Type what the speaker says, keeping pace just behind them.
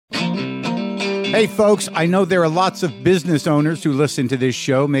Hey, folks, I know there are lots of business owners who listen to this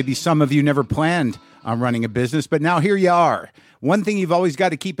show. Maybe some of you never planned on running a business, but now here you are. One thing you've always got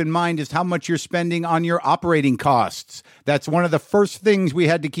to keep in mind is how much you're spending on your operating costs. That's one of the first things we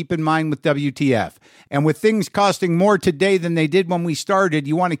had to keep in mind with WTF. And with things costing more today than they did when we started,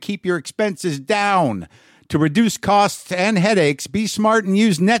 you want to keep your expenses down. To reduce costs and headaches, be smart and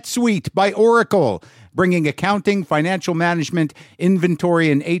use NetSuite by Oracle, bringing accounting, financial management,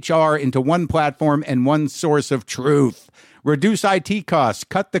 inventory, and HR into one platform and one source of truth. Reduce IT costs,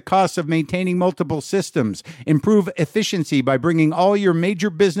 cut the costs of maintaining multiple systems, improve efficiency by bringing all your major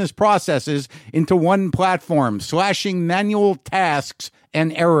business processes into one platform, slashing manual tasks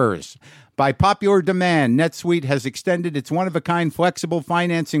and errors. By popular demand, NetSuite has extended its one-of-a-kind flexible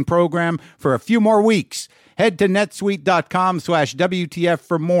financing program for a few more weeks. Head to netsuite.com/WTF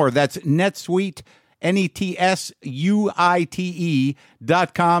for more. That's NetSuite,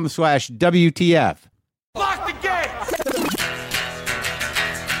 NetSuite.com/WTF. Lock the gate!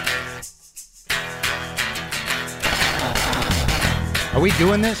 Are we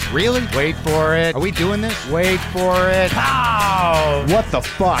doing this? Really? Wait for it. Are we doing this? Wait for it. Pow! What the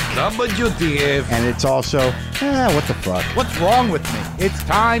fuck? WTF. And it's also, what the fuck? What's wrong with me? It's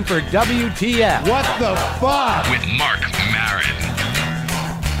time for WTF. What the fuck? With Mark Maron.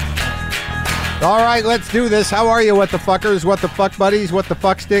 All right, let's do this. How are you, what the fuckers, what the fuck buddies, what the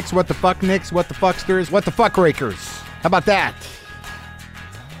fuck sticks, what the fuck nicks, what the fucksters, what the fuck rakers? How about that?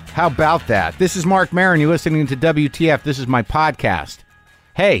 How about that? This is Mark Maron. You're listening to WTF. This is my podcast.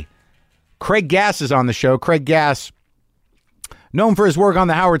 Hey, Craig Gass is on the show. Craig Gass, known for his work on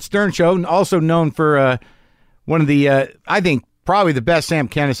the Howard Stern Show, and also known for one of the, I think, probably the best Sam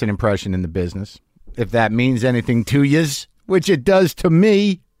Kinison impression in the business, if that means anything to yous, which it does to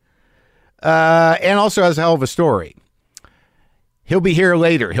me, and also has a hell of a story. He'll be here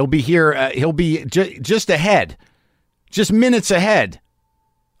later. He'll be here. He'll be just ahead, just minutes ahead.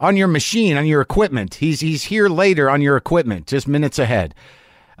 On your machine, on your equipment. He's here later on your equipment, just minutes ahead.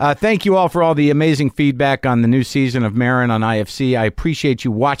 Thank you all for all the amazing feedback on the new season of Maron on IFC. I appreciate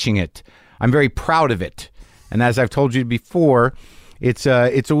you watching it. I'm very proud of it. And as I've told you before, it's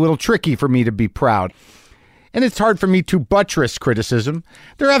a little tricky for me to be proud. And it's hard for me to buttress criticism.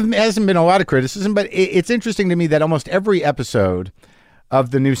 There hasn't been a lot of criticism, but it's interesting to me that almost every episode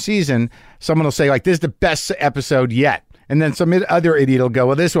of the new season, someone will say, like, this is the best episode yet. And then some other idiot will go,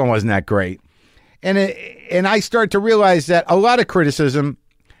 well, this one wasn't that great. And I start to realize that a lot of criticism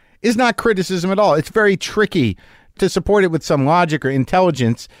is not criticism at all. It's very tricky to support it with some logic or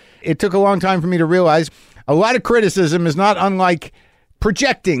intelligence. It took a long time for me to realize a lot of criticism is not unlike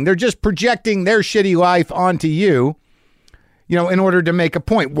projecting. They're just projecting their shitty life onto you, in order to make a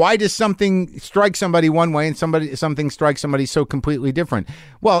point. Why does something strike somebody one way and something strikes somebody so completely different?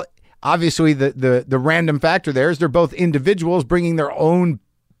 Well, obviously, the random factor there is they're both individuals bringing their own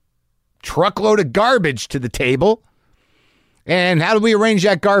truckload of garbage to the table. And how do we arrange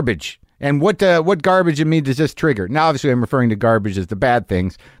that garbage? And what garbage in me does this trigger? Now, obviously, I'm referring to garbage as the bad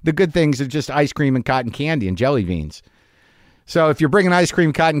things. The good things are just ice cream and cotton candy and jelly beans. So if you're bringing ice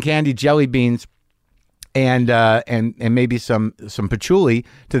cream, cotton candy, jelly beans, and maybe some patchouli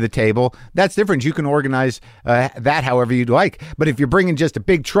to the table, that's different. You can organize that however you'd like. But if you're bringing just a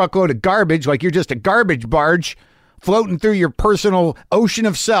big truckload of garbage, like you're just a garbage barge floating through your personal ocean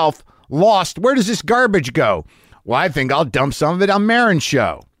of self, lost, where does this garbage go? Well, I think I'll dump some of it on Maron's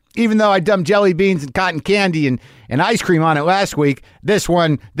show. Even though I dumped jelly beans and cotton candy and ice cream on it last week, this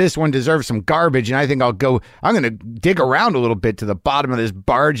one deserves some garbage, and I think I'm going to dig around a little bit to the bottom of this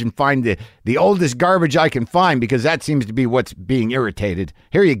barge and find the oldest garbage I can find, because that seems to be what's being irritated.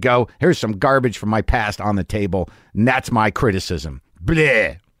 Here you go. Here's some garbage from my past on the table, and that's my criticism.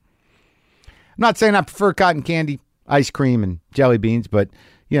 Bleh. I'm not saying I prefer cotton candy, ice cream, and jelly beans, but,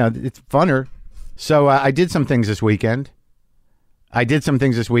 it's funner. So I did some things this weekend.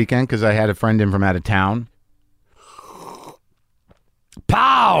 Because I had a friend in from out of town.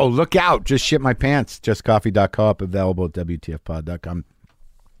 Pow! Look out. Just shit my pants. JustCoffee.coop, available at WTFpod.com.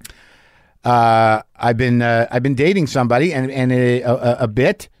 I've been dating somebody and a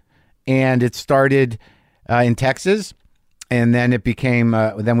bit, and it started in Texas, and then it became,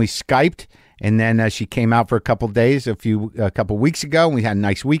 then we Skyped, and then she came out for a couple days a couple weeks ago, and we had a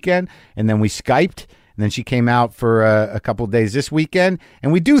nice weekend, and then we Skyped. And then she came out for a couple of days this weekend,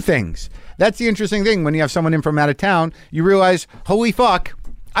 and we do things. That's the interesting thing. When you have someone in from out of town, you realize, holy fuck,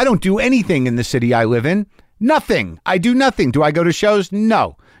 I don't do anything in the city I live in. Nothing. I do nothing. Do I go to shows?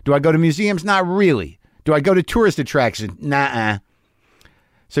 No. Do I go to museums? Not really. Do I go to tourist attractions? Nah.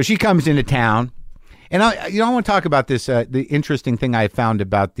 So she comes into town, And I want to talk about this, the interesting thing I found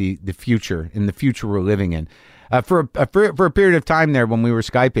about the future and the future we're living in. For a period of time there when we were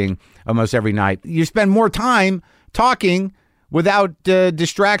Skyping almost every night, you spend more time talking without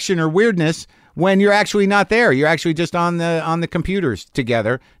distraction or weirdness when you're actually not there. You're actually just on the computers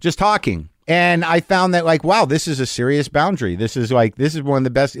together, just talking. And I found that, like, wow, this is a serious boundary. This is one of the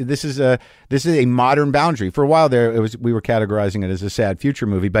best. This is a modern boundary. For a while there, we were categorizing it as a sad future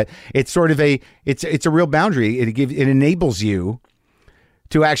movie, but it's sort of it's a real boundary. It enables you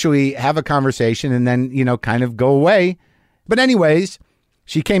to actually have a conversation and then, kind of go away. But anyways,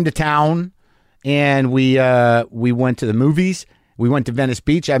 she came to town and we went to the movies. We went to Venice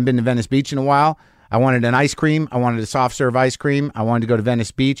Beach. I haven't been to Venice Beach in a while. I wanted an ice cream. I wanted a soft serve ice cream. I wanted to go to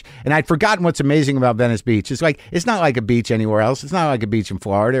Venice Beach. And I'd forgotten what's amazing about Venice Beach. It's not like a beach anywhere else. It's not like a beach in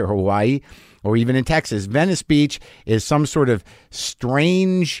Florida or Hawaii or even in Texas. Venice Beach is some sort of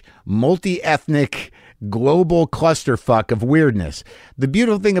strange, multi-ethnic, global clusterfuck of weirdness. The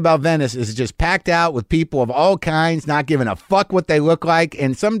beautiful thing about Venice is it's just packed out with people of all kinds, not giving a fuck what they look like,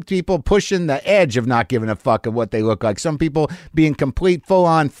 and some people pushing the edge of not giving a fuck of what they look like. Some people being complete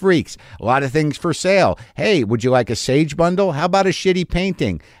full-on freaks. A lot of things for sale. Hey, would you like a sage bundle? How about a shitty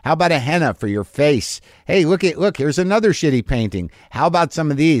painting? How about a henna for your face? Hey, look, here's another shitty painting. How about some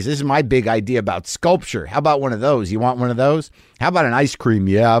of these? This is my big idea about sculpture. How about one of those? You want one of those? How about an ice cream?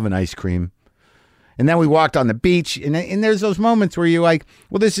 Yeah, I have an ice cream. And then we walked on the beach, and there's those moments where you're like,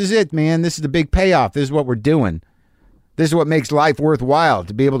 well, this is it, man. This is the big payoff. This is what we're doing. This is what makes life worthwhile,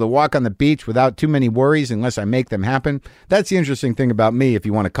 to be able to walk on the beach without too many worries unless I make them happen. That's the interesting thing about me, if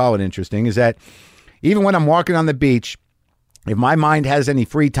you want to call it interesting, is that even when I'm walking on the beach, if my mind has any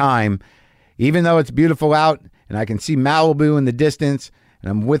free time, even though it's beautiful out and I can see Malibu in the distance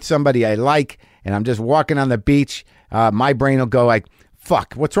and I'm with somebody I like and I'm just walking on the beach, my brain will go like,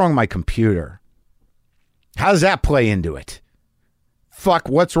 fuck, what's wrong with my computer? How does that play into it? Fuck,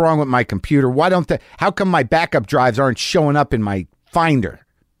 what's wrong with my computer? How come my backup drives aren't showing up in my Finder?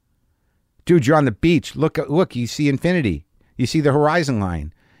 Dude, you're on the beach. Look, you see infinity. You see the horizon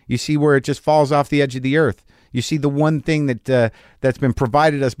line. You see where it just falls off the edge of the earth. You see the one thing that's been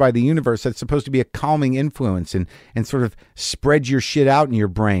provided us by the universe that's supposed to be a calming influence and sort of spread your shit out in your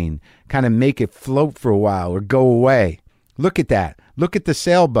brain, kind of make it float for a while or go away. Look at that. Look at the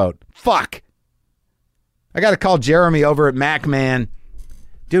sailboat. Fuck. I got to call Jeremy over at MacMan.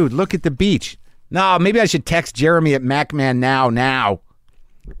 Dude, look at the beach. No, maybe I should text Jeremy at MacMan now.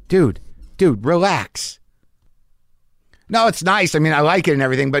 Dude, relax. No, it's nice. I mean, I like it and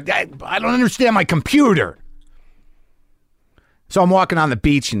everything, but I don't understand my computer. So I'm walking on the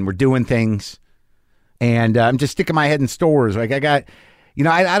beach and we're doing things. And I'm just sticking my head in stores. Like I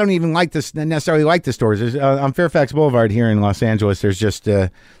don't even necessarily like the stores. There's, on Fairfax Boulevard here in Los Angeles, there's just,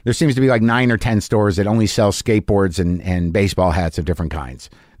 there seems to be like 9 or 10 stores that only sell skateboards and baseball hats of different kinds.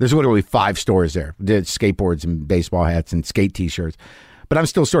 There's literally 5 stores there, skateboards and baseball hats and skate t-shirts. But I'm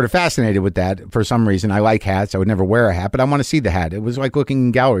still sort of fascinated with that for some reason. I like hats. I would never wear a hat, but I want to see the hat. It was like looking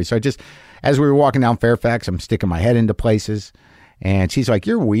in galleries. So as we were walking down Fairfax, I'm sticking my head into places. And she's like,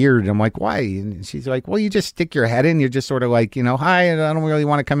 you're weird. And I'm like, why? And she's like, well, you just stick your head in. You're just sort of like, hi, I don't really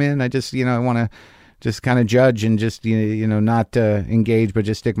want to come in. I just, I want to just kind of judge and just, not engage, but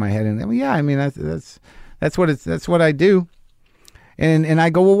just stick my head in. And yeah, I mean, that's what I do. And I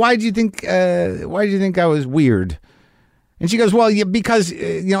go, well, why do you think I was weird? And she goes, well, yeah, because,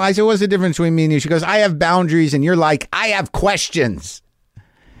 I said, what's the difference between me and you? She goes, I have boundaries and you're like, I have questions.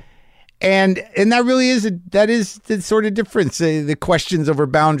 And that really is the sort of difference, the questions over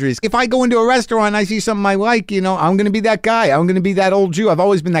boundaries. If I go into a restaurant and I see something I like, I'm going to be that guy. I'm going to be that old Jew. I've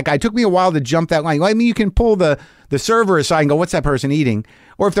always been that guy. It took me a while to jump that line. I mean, you can pull the server aside and go, what's that person eating?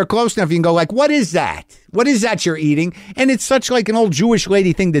 Or if they're close enough, you can go like, what is that? What is that you're eating? And it's such like an old Jewish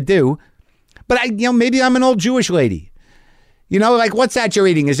lady thing to do. But maybe I'm an old Jewish lady. Like, what's that you're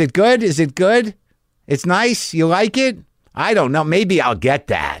eating? Is it good? Is it good? It's nice? You like it? I don't know. Maybe I'll get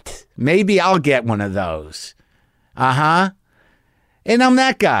that. Maybe I'll get one of those. And I'm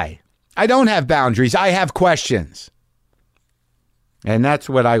that guy. I don't have boundaries. I have questions. And that's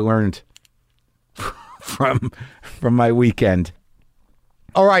what I learned from my weekend.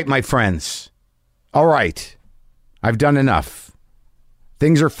 All right, my friends. All right. I've done enough.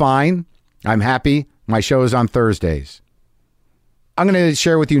 Things are fine. I'm happy. My show is on Thursdays. I'm going to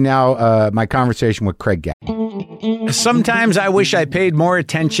share with you now my conversation with Craig Gabb. Sometimes I wish I paid more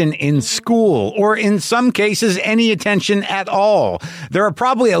attention in school, or in some cases, any attention at all. There are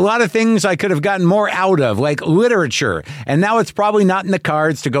probably a lot of things I could have gotten more out of, like literature, and now it's probably not in the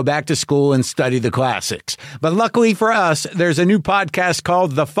cards to go back to school and study the classics. But luckily for us, there's a new podcast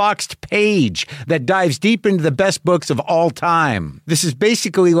called The Foxed Page that dives deep into the best books of all time. This is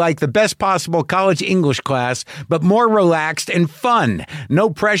basically like the best possible college English class, but more relaxed and fun. No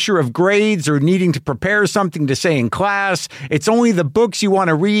pressure of grades or needing to prepare something to say in class. It's only the books you want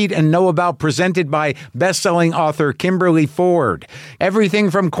to read and know about, presented by best-selling author Kimberly Ford.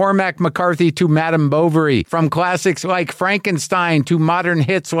 Everything from Cormac McCarthy to Madame Bovary, from classics like Frankenstein to modern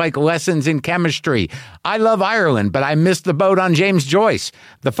hits like Lessons in Chemistry. I love Ireland, but I missed the boat on James Joyce.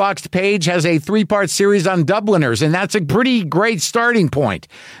 The Foxed Page has a 3-part series on Dubliners, and that's a pretty great starting point.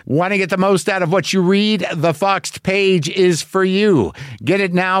 Want to get the most out of what you read? The Foxed Page is for you. Get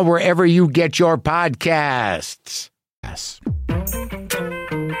it now wherever you get your podcasts. Yes.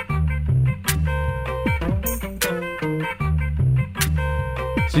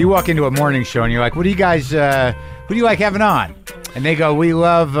 So you walk into a morning show and you're like, what do you guys, who do you like having on? And they go, we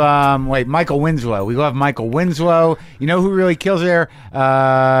love, Michael Winslow. We love Michael Winslow. You know who really kills there?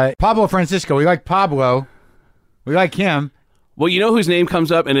 Pablo Francisco. We like Pablo. We like him. Well, you know whose name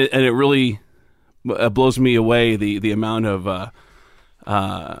comes up, and it really blows me away, the amount of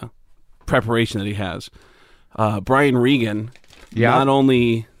preparation that he has. Brian Regan not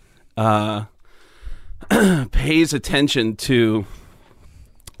only pays attention to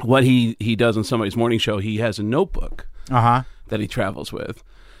what he does on somebody's morning show, he has a notebook that he travels with.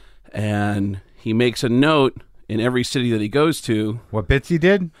 And he makes a note in every city that he goes to. What bits he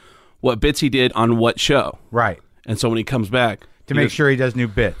did? What bits he did on what show. Right. And so when he comes back... To make sure he does new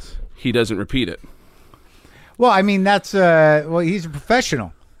bits. He doesn't repeat it. Well, I mean, that's... he's a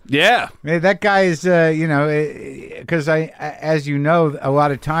professional. Yeah. That guy is, because as you know, a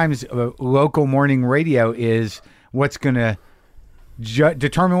lot of times local morning radio is what's going to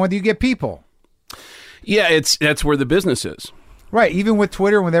determine whether you get people. Yeah, that's where the business is. Right. Even with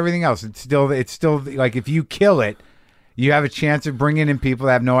Twitter and with everything else, it's still like if you kill it, you have a chance of bringing in people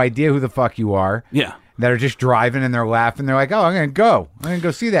that have no idea who the fuck you are. Yeah. That are just driving and they're laughing. They're like, oh, I'm going to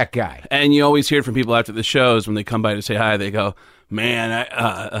go see that guy. And you always hear from people after the shows when they come by to say hi, they go, man,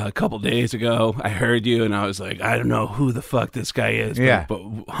 a couple days ago, I heard you, and I was like, I don't know who the fuck this guy is, but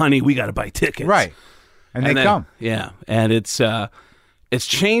honey, we got to buy tickets. Right. And they come. Yeah. And it's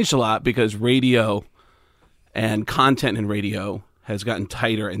changed a lot because radio and content in radio has gotten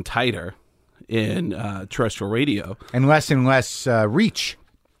tighter and tighter in terrestrial radio. And less reach.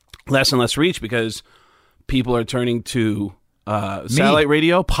 Less and less reach because people are turning to satellite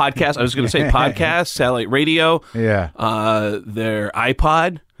radio, podcast. I was going to say podcast, satellite radio. Yeah. Their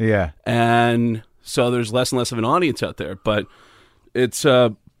iPod. Yeah. And so there's less and less of an audience out there. But it's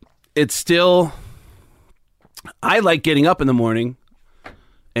still... I like getting up in the morning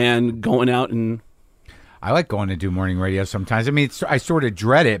and going out and... I like going to do morning radio sometimes. I mean, I sort of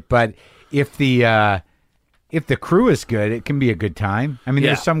dread it, but if the crew is good, it can be a good time. I mean,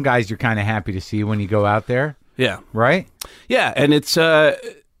 there's some guys you're kind of happy to see when you go out there. Yeah. Right? Yeah, and it's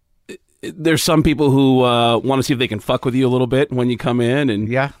there's some people who want to see if they can fuck with you a little bit when you come in,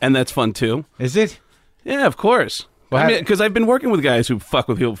 and that's fun too. Is it? Yeah, of course. Well, I mean, because I've been working with guys who fuck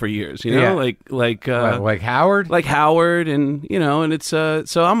with people for years, you know, like Howard, and and it's so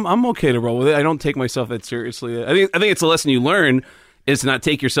I'm okay to roll with it. I don't take myself that seriously. I think it's a lesson you learn is to not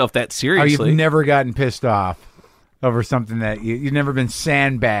take yourself that seriously. Oh, you've never gotten pissed off over something that you've never been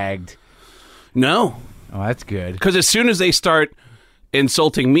sandbagged. No. Oh, that's good. Because as soon as they start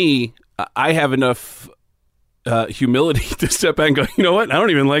insulting me, I have enough humility to step back and go, you know what? I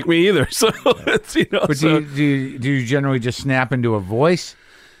don't even like me either. So, it's, But do you generally just snap into a voice?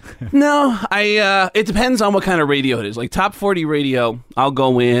 No, it depends on what kind of radio it is. Like Top 40 radio, I'll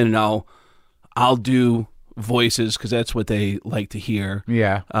go in and I'll do voices because that's what they like to hear.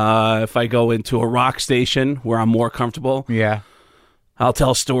 Yeah. If I go into a rock station where I'm more comfortable, I'll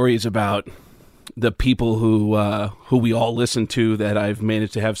tell stories about the people who we all listen to that I've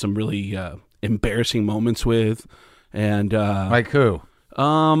managed to have some really embarrassing moments with, and like who?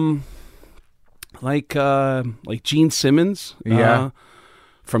 Like Gene Simmons,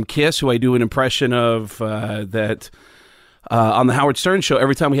 from Kiss, who I do an impression of that on the Howard Stern show.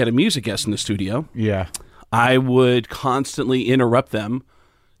 Every time we had a music guest in the studio, I would constantly interrupt them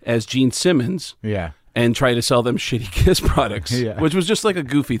as Gene Simmons, and try to sell them shitty Kiss products, which was just like a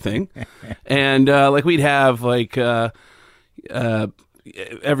goofy thing. And like we'd have like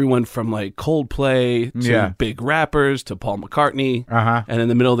everyone from like Coldplay to big rappers to Paul McCartney. And in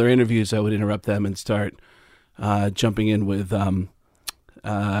the middle of their interviews, I would interrupt them and start jumping in with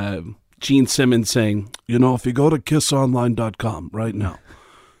Gene Simmons saying, "You know, if you go to kissonline.com right now,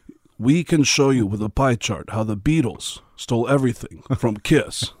 we can show you with a pie chart how the Beatles stole everything from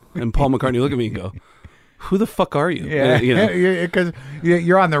Kiss." And Paul McCartney look at me and go, "Who the fuck are you?" Yeah, because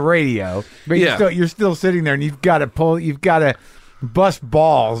you're on the radio, but you're still sitting there, and you've got to bust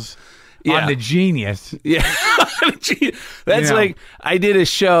balls on the genius. Yeah, that's like, I did a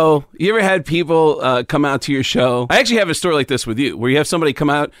show. You ever had people come out to your show? I actually have a story like this with you, where you have somebody come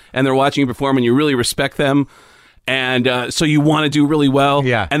out and they're watching you perform, and you really respect them, and so you want to do really well,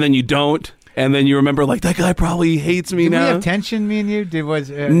 and then you don't. And then you remember, like, that guy probably hates me now. Did we have tension, me and you?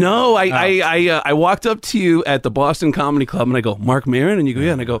 No, I walked up to you at the Boston Comedy Club, and I go, "Mark Maron?" And you go,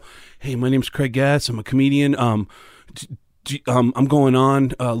 "Yeah." And I go, "Hey, my name's Craig Gass. I'm a comedian. I'm going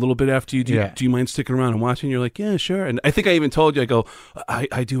on a little bit after you. Do you mind sticking around and watching?" You're like, "Yeah, sure." And I think I even told you, I go,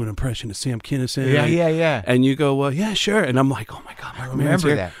 I do an impression of Sam Kinison. Yeah. And you go, "Well, yeah, sure." And I'm like, "Oh, my God, Mark Maron's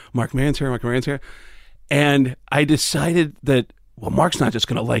here. Mark Maron's here. And I decided that, well, Mark's not just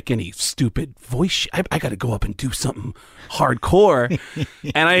going to like any stupid voice. I got to go up and do something hardcore.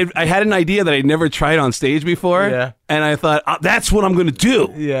 And I had an idea that I'd never tried on stage before. Yeah. And I thought, that's what I'm going to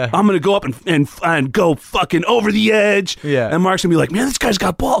do. Yeah. I'm going to go up and go fucking over the edge. Yeah. And Mark's going to be like, "Man, this guy's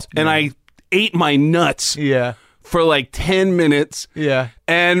got balls." And I ate my nuts. Yeah. For like 10 minutes. Yeah.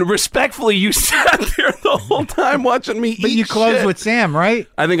 And respectfully, you sat there the whole time watching me eat. But you closed with Sam, right?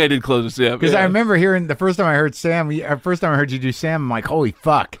 I think I did close with Sam. Because I remember hearing the first time I heard you do Sam, I'm like, holy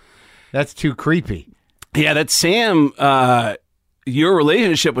fuck. That's too creepy. Yeah, that's Sam. Your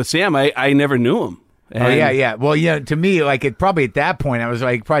relationship with Sam, I never knew him. And yeah. Well, to me, like, it probably at that point, I was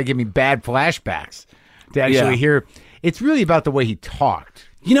like, probably give me bad flashbacks to actually hear. It's really about the way he talked.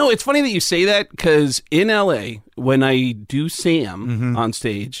 You know, it's funny that you say that, because in LA, when I do Sam on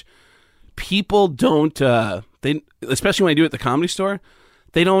stage, people don't, especially when I do it at the Comedy Store,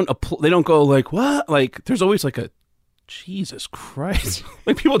 they don't go like, "What?" Like, there's always like a, "Jesus Christ."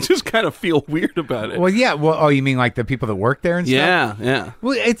 Like, people just kind of feel weird about it. Well, yeah. Well, you mean like the people that work there and stuff? Yeah.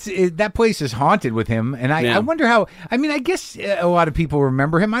 Well, that place is haunted with him, and I wonder how. I mean, I guess a lot of people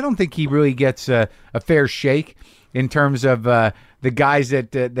remember him. I don't think he really gets a fair shake in terms of the guys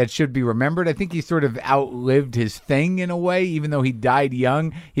that should be remembered. I think he sort of outlived his thing in a way, even though he died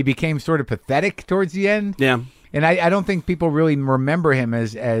young. He became sort of pathetic towards the end. Yeah. And I don't think people really remember him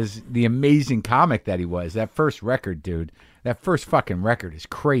as the amazing comic that he was. That first record, dude. That first fucking record is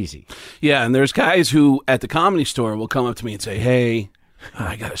crazy. Yeah, and there's guys who at the Comedy Store will come up to me and say, "Hey,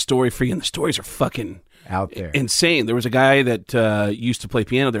 I got a story for you," and the stories are fucking out there, insane. There was a guy that used to play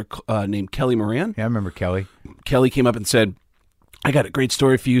piano there named Kelly Moran. Yeah, I remember Kelly. Kelly came up and said, "I got a great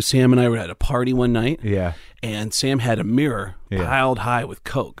story for you. Sam and I were at a party one night. Yeah. And Sam had a mirror piled high with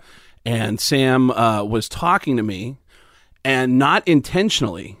Coke. And Sam was talking to me, and not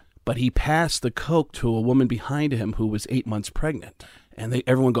intentionally, but he passed the Coke to a woman behind him who was 8 months pregnant. And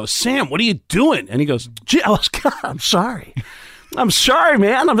everyone goes, "Sam, what are you doing?" And he goes, "God, I'm sorry. I'm sorry,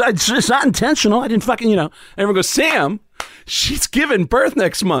 man. It's not intentional. I didn't fucking, And everyone goes, "Sam, she's giving birth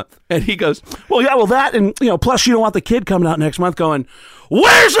next month." And he goes, well, that, and, plus you don't want the kid coming out next month going,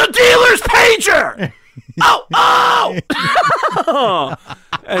 "Where's the dealer's pager?" Oh!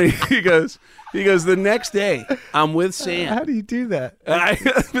 And he goes, the next day, I'm with Sam. How do you do that?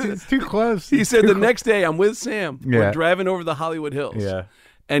 It's too close. He said, next day, I'm with Sam. Yeah. We're driving over the Hollywood Hills. Yeah.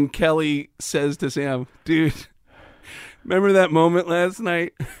 And Kelly says to Sam, "Dude, remember that moment last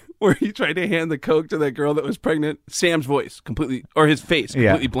night where he tried to hand the Coke to that girl that was pregnant?" Sam's voice completely, or his face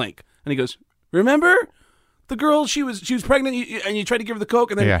completely blank. And he goes, "Remember the girl? She was pregnant, and you tried to give her the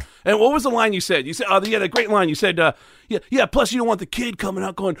Coke, and then and what was the line you said? You said, the great line. You said, plus you don't want the kid coming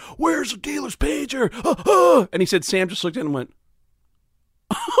out going, 'Where's the dealer's pager?'" And he said, Sam just looked at him and went,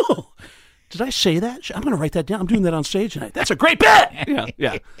 "Oh, did I say that? I'm going to write that down. I'm doing that on stage tonight. That's a great bit."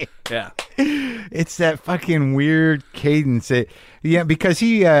 Yeah. It's that fucking weird cadence. Because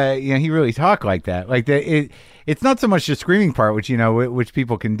he really talked like that. Like it's not so much the screaming part, which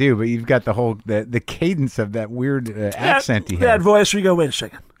people can do, but you've got the whole the cadence of that weird accent he had. That voice. We go, "Wait a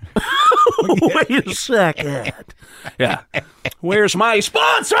second. Wait a second. Yeah. Where's my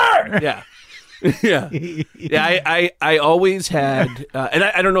sponsor?" Yeah. Yeah. I always had, and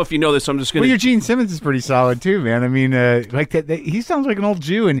I don't know if you know this, so I'm just going to. Well, your Gene Simmons is pretty solid too, man. I mean, like that, he sounds like an old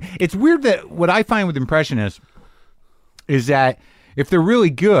Jew, and it's weird that what I find with impressionists is that if they're really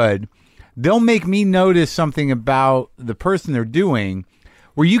good, they'll make me notice something about the person they're doing,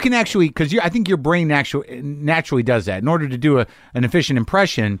 where you can actually, because I think your brain naturally does that. In order to do an efficient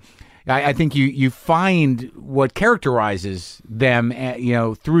impression, I think you find what characterizes them,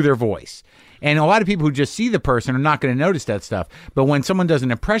 through their voice. And a lot of people who just see the person are not going to notice that stuff. But when someone does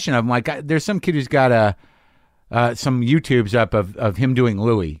an impression of him, like there's some kid who's got some YouTubes up of him doing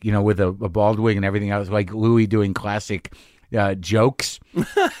Louis, with a bald wig and everything else, like Louis doing classic jokes.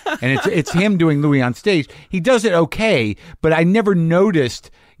 And it's him doing Louis on stage. He does it okay, but I never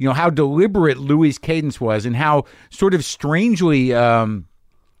noticed, how deliberate Louis' cadence was and how sort of strangely some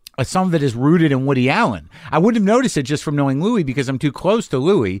of it is rooted in Woody Allen. I wouldn't have noticed it just from knowing Louis because I'm too close to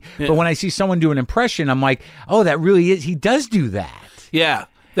Louis. Yeah. But when I see someone do an impression, I'm like, oh, that really is. He does do that. Yeah.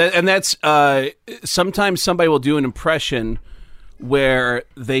 And that's sometimes somebody will do an impression where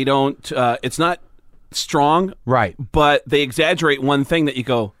they don't, it's not strong, right? But they exaggerate one thing that you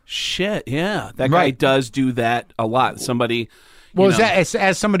go, shit, yeah, that guy does do that a lot. Somebody. Well, is that,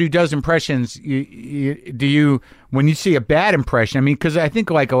 as somebody who does impressions, do you when you see a bad impression? I mean, because I think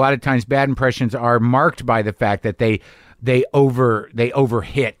like a lot of times bad impressions are marked by the fact that they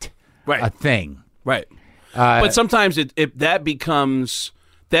overhit a thing, right? But sometimes that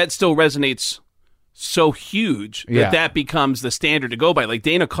still resonates so huge that becomes the standard to go by. Like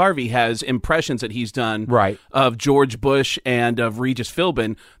Dana Carvey has impressions that he's done of George Bush and of Regis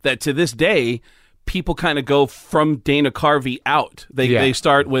Philbin that to this day people kind of go from Dana Carvey out. They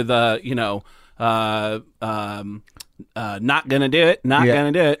start with not gonna do it,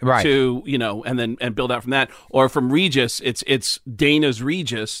 gonna do it, to and build out from that. Or from Regis, it's Dana's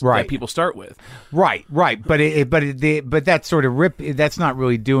Regis that people start with. Right. But that's sort of that's not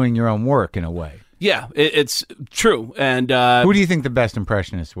really doing your own work in a way. Yeah, it's true. And who do you think the best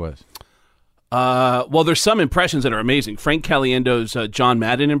impressionist was? Well, there's some impressions that are amazing. Frank Caliendo's John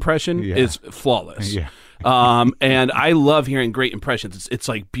Madden impression is flawless. Yeah. And I love hearing great impressions. It's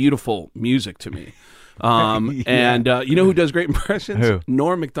like beautiful music to me. And you know who does great impressions? Who?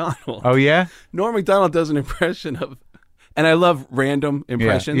 Norm Macdonald. Oh, yeah? Norm Macdonald does an impression of, and I love random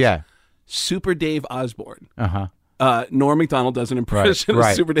impressions. Yeah. Super Dave Osborne. Uh-huh. Norm Macdonald does an impression of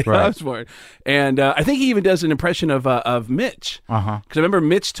Super Dave Osborne, and I think he even does an impression of Mitch. Because I remember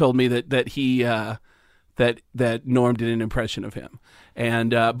Mitch told me that he that Norm did an impression of him,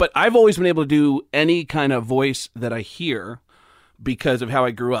 and but I've always been able to do any kind of voice that I hear because of how I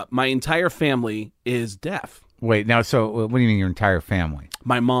grew up. My entire family is deaf. Wait, now, so what do you mean your entire family?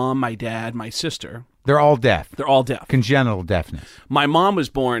 My mom, my dad, my sister. They're all deaf. They're all deaf. Congenital deafness. My mom was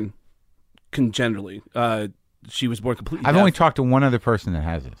born congenitally. She was born completely I've deaf. only talked to one other person that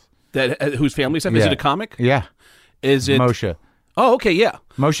has this. That whose family is deaf? Is it a comic? Yeah. Is it Moshe? Oh, okay, yeah.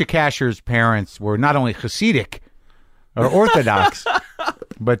 Moshe Kasher's parents were not only Hasidic or Orthodox,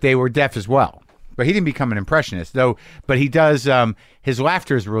 but they were deaf as well. But he didn't become an impressionist, though. But he does. His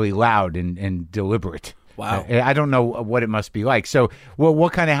laughter is really loud and deliberate. Wow. I don't know what it must be like. So,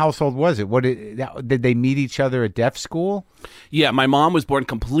 what kind of household was it? Did they meet each other at deaf school? Yeah, my mom was born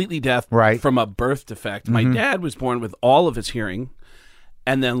completely deaf from a birth defect. My dad was born with all of his hearing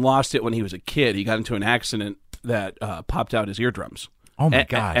and then lost it when he was a kid. He got into an accident that popped out his eardrums. Oh, my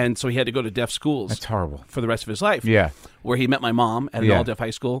God. And so he had to go to deaf schools. That's horrible. For the rest of his life. Yeah. Where he met my mom at an all-deaf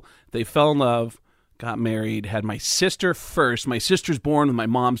high school. They fell in love, got married, had my sister first. My sister's born with my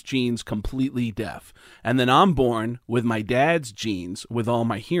mom's genes completely deaf. And then I'm born with my dad's genes with all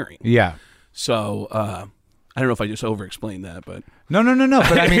my hearing. Yeah. So I don't know if I just over-explained that, but... No.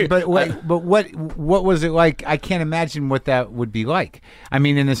 But I mean, but what was it like? I can't imagine what that would be like. I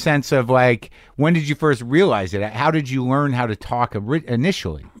mean, in the sense of like, when did you first realize it? How did you learn how to talk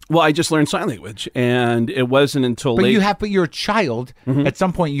initially? Well, I just learned sign language, and it wasn't until late. But you're a child. At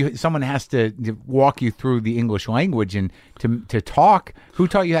some point, someone has to walk you through the English language and to talk. Who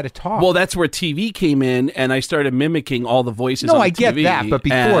taught you how to talk? Well, that's where TV came in, and I started mimicking all the voices on the TV. No, I get that, but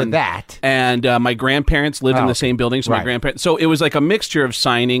before that. And my grandparents lived in the same building, so my grandparents... So it was like a mixture of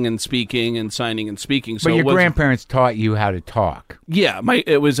signing and speaking and signing and speaking. So but your grandparents taught you how to talk. Yeah,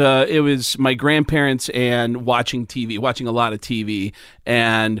 it was my grandparents and watching a lot of TV,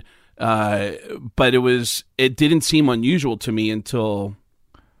 and but it didn't seem unusual to me until,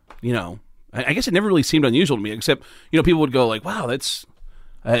 I guess it never really seemed unusual to me, except people would go like, wow, that's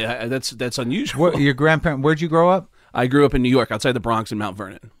unusual. Your grandparents, where'd you grow up? I grew up in New York, outside the Bronx in Mount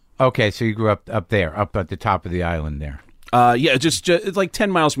Vernon. Okay, so you grew up there, up at the top of the island there. Yeah, just it's like 10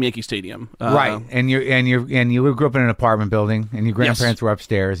 miles from Yankee Stadium. Right, and you grew up in an apartment building, and your grandparents were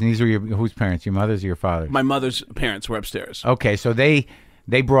upstairs. And these were whose parents? Your mother's or your father's? My mother's parents were upstairs. Okay, so they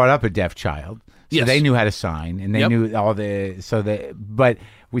brought up a deaf child, so they knew how to sign, and they knew all the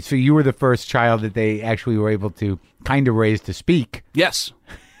so you were the first child that they actually were able to kind of raise to speak. Yes.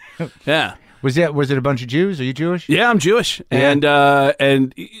 Yeah. Was it a bunch of Jews? Are you Jewish? Yeah, I'm Jewish, Yeah.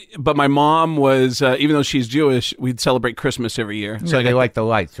 but my mom was even though she's Jewish, we'd celebrate Christmas every year. So they like the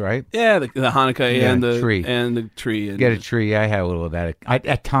lights, right? Yeah, the Hanukkah and the tree and the tree. And get a tree. I had a little of that.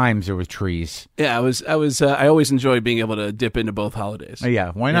 At times there was trees. Yeah, I always enjoyed being able to dip into both holidays.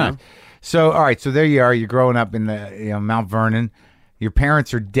 Yeah, why not? So all right, so there you are. You're growing up in the Mount Vernon. Your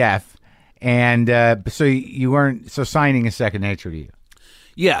parents are deaf, and so you weren't. So signing is second nature to you.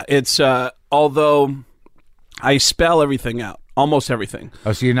 Yeah, it's although I spell everything out, almost everything.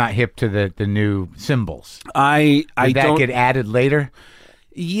 Oh, so you're not hip to the new symbols. I Did that don't get added later?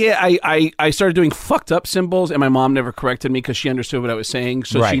 Yeah, I started doing fucked up symbols, and my mom never corrected me because she understood what I was saying.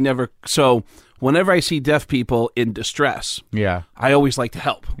 So Right. she never. So whenever I see deaf people in distress, Yeah. I always like to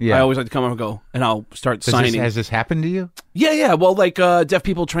help. Yeah. I always like to come up and go, and I'll start signing. Has this happened to you? Yeah. Well, like deaf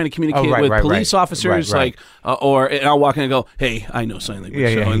people trying to communicate right, with right, police right. officers, Right. and I'll walk in and go, "Hey, I know sign language."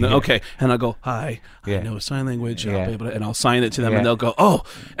 Yeah, and yeah. okay, and I'll go, "Hi, Yeah. I know sign language," Yeah. I'll be able to, and I'll sign it to them, Yeah. and they'll go, "Oh,"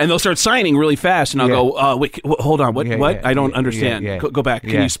 and they'll start signing really fast, and I'll Yeah. go, "Wait, hold on, what? Yeah, What? yeah, I don't yeah, understand. yeah. Go back.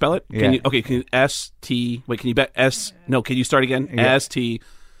 Can Yeah. you spell it? Yeah. Can you? Okay, can you ST? Wait, can you bet S? No, can you start again? Yeah. ST.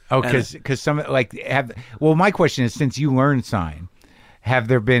 Oh, because some my question is, since you learned sign, have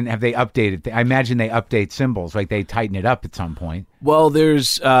they updated? I imagine they update symbols, like they tighten it up at some point. Well,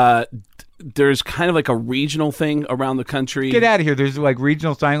 there's kind of like a regional thing around the country. Get out of here! There's like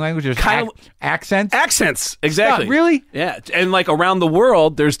regional sign language. There's Kind of- accents. Accents, exactly. Stop, really? Yeah, and like around the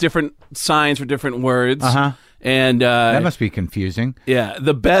world, there's different signs for different words. Uh-huh. And That must be confusing. yeah,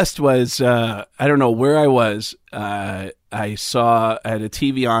 the best was I don't know where I was. I had a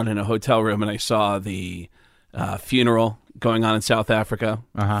TV on in a hotel room, and I saw the funeral going on in South Africa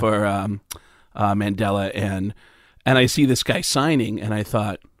for Mandela, and I see this guy signing, and I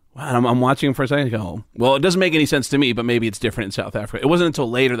thought, wow, I'm watching him for a second and go, well, it doesn't make any sense to me, but maybe it's different in South Africa. It wasn't until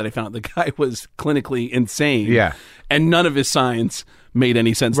later that I found out the guy was clinically insane. Yeah. And none of his signs made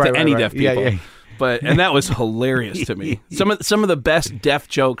any sense to any deaf people. Yeah. And that was hilarious to me. Some of the best deaf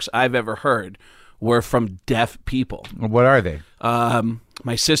jokes I've ever heard were from deaf people. What are they?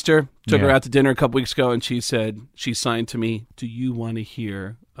 My sister took her Yeah. out to dinner a couple weeks ago, and she signed to me, "Do you want to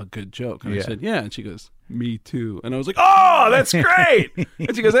hear a good joke?" And I Yeah. said, "Yeah." And she goes, "Me too." And I was like, "Oh, that's great."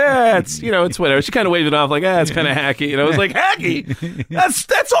 And she goes, it's it's whatever. She kind of waved it off like, it's kind of hacky. And I was like, hacky?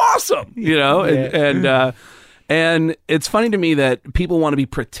 That's awesome. And it's funny to me that people want to be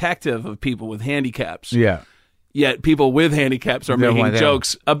protective of people with handicaps. Yeah. Yet people with handicaps are making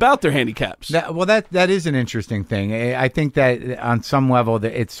jokes about their handicaps. That is an interesting thing. I think that on some level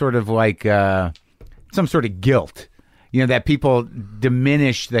that it's sort of like some sort of guilt, that people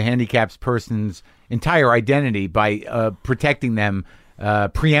diminish the handicapped person's entire identity by protecting them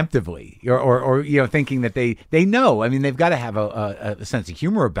preemptively, or thinking that they know. I mean, they've got to have a sense of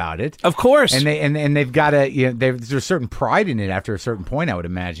humor about it, of course, and they've got to. There's a certain pride in it after a certain point, I would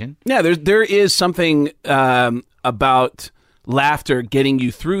imagine. Yeah, there is something about laughter getting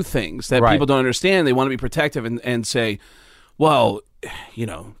you through things that people don't understand. They want to be protective and say, well,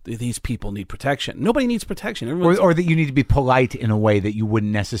 these people need protection. Nobody needs protection. Or that you need to be polite in a way that you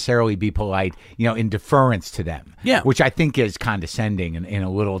wouldn't necessarily be polite, in deference to them. Yeah. Which I think is condescending and a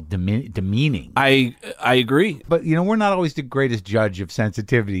little demeaning. I agree. But, we're not always the greatest judge of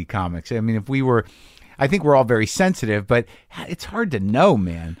sensitivity, comics. I mean, I think we're all very sensitive, but it's hard to know,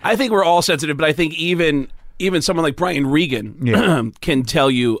 man. I think we're all sensitive, but I think even someone like Brian Regan can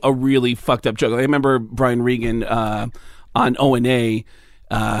tell you a really fucked up joke. I remember Brian Regan on O&A,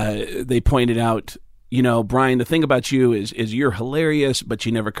 they pointed out, Brian, the thing about you is you're hilarious, but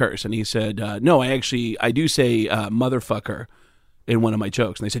you never curse. And he said, no, I do say motherfucker in one of my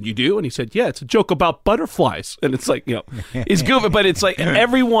jokes. And they said, you do? And he said, yeah, it's a joke about butterflies. And it's like, it's goofy, but it's like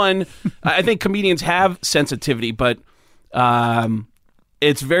everyone, I think comedians have sensitivity, but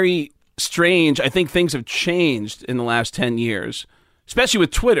it's very strange. I think things have changed in the last 10 years, especially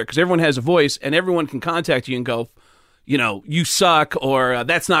with Twitter, because everyone has a voice and everyone can contact you and go, you suck, or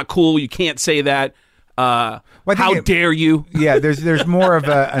that's not cool. You can't say that. How dare you? Yeah, there's more of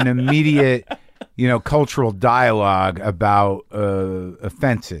an immediate, cultural dialogue about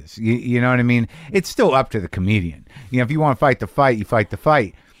offenses. You know what I mean? It's still up to the comedian. If you want to fight the fight, you fight the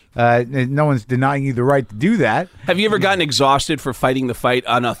fight. No one's denying you the right to do that. Have you ever gotten exhausted for fighting the fight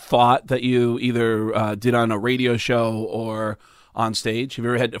on a thought that you either did on a radio show or on stage? Have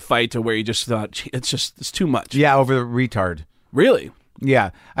you ever had to fight to where you just thought, it's too much? Yeah, over the retard. Really?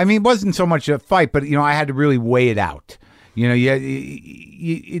 Yeah. I mean, it wasn't so much a fight, but, I had to really weigh it out. You know,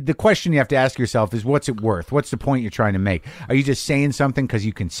 the question you have to ask yourself is, what's it worth? What's the point you're trying to make? Are you just saying something because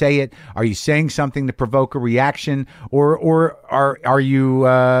you can say it? Are you saying something to provoke a reaction, or are you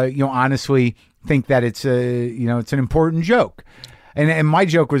honestly think that it's it's an important joke? And my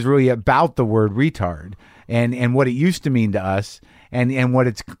joke was really about the word retard and what it used to mean to us, and what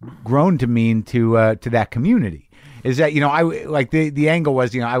it's grown to mean to that community. Is that I like the angle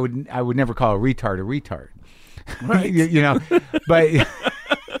was I would never call a retard. Right. But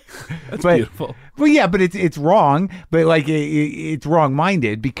that's beautiful. Well, yeah, but it's wrong. But like it's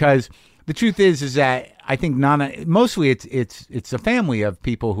wrong-minded, because the truth is that I think mostly it's a family of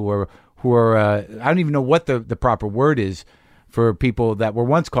people who are I don't even know what the proper word is for people that were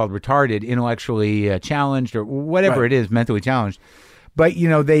once called retarded, intellectually challenged, or whatever it is, mentally challenged. But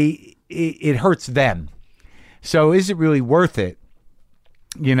it hurts them. So is it really worth it?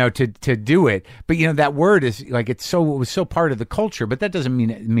 To do it, but that word is like it was so part of the culture, but that doesn't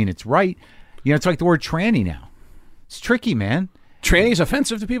mean it's right. It's like the word tranny now. It's tricky, man. Tranny's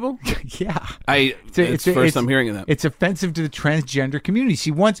offensive to people? Yeah, it's first I'm hearing of that. It's offensive to the transgender community. See,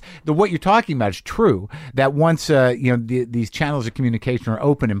 once what you're talking about is true, that once these channels of communication are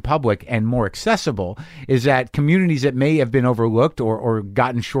open and public and more accessible, is that communities that may have been overlooked or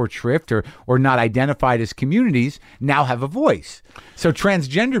gotten short shrift or not identified as communities now have a voice. So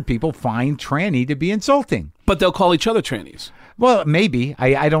transgender people find tranny to be insulting, but they'll call each other trannies. Well, maybe.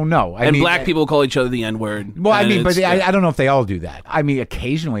 I don't know. And black people call each other the N-word. Well, I mean, but I don't know if they all do that. I mean,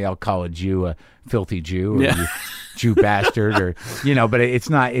 occasionally I'll call a Jew a filthy Jew or a Jew bastard, or but it's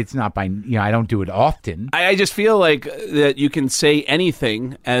not by I don't do it often. I just feel like that you can say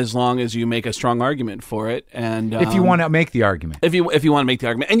anything as long as you make a strong argument for it, and if you want to make the argument, if you want to make the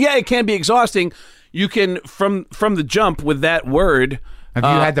argument, and it can be exhausting. You can from the jump with that word. Have you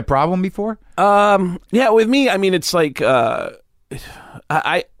had the problem before? Yeah, with me, I mean, it's like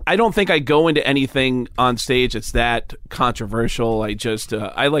I don't think I go into anything on stage that's that controversial. I just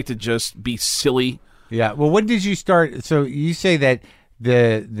I like to just be silly. Yeah. Well, when did you start? So you say that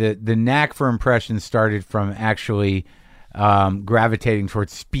the knack for impressions started from actually gravitating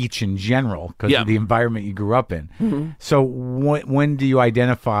towards speech in general because of the environment you grew up in. Mm-hmm. So when do you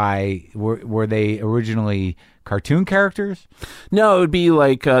identify? Were they originally cartoon characters? No, it would be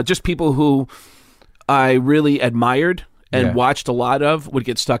like just people who I really admired and watched a lot of would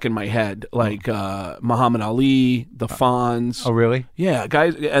get stuck in my head, like Muhammad Ali, the Fonz. Oh, really? Yeah,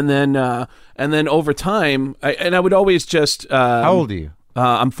 guys. And then over time, I would always just. How old are you?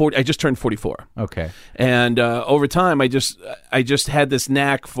 I'm 40. I just turned 44. Okay. And over time, I just had this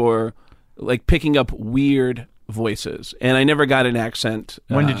knack for like picking up weird voices, and I never got an accent.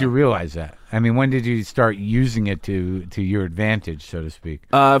 When did you realize that? I mean, when did you start using it to your advantage, so to speak?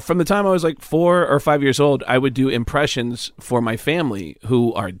 From the time I was like 4 or 5 years old, I would do impressions for my family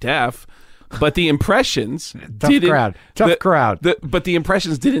who are deaf, but the impressions tough crowd. But the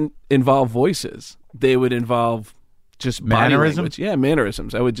impressions didn't involve voices; they would involve just mannerisms. Yeah,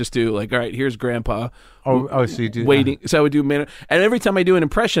 mannerisms. I would just do like, all right, here's Grandpa. Oh, so you do waiting. So I would do and every time I do an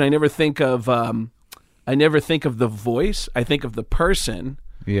impression, I never think of the voice. I think of the person.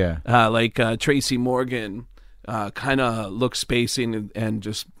 Yeah. Like Tracy Morgan kind of looks spacing and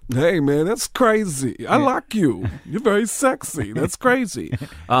just, hey, man, that's crazy. I like you. You're very sexy. That's crazy.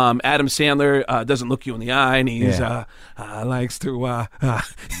 Adam Sandler doesn't look you in the eye, and he's likes to,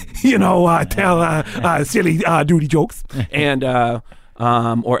 tell silly duty jokes. And or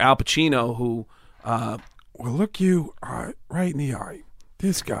Al Pacino, who will look you right in the eye.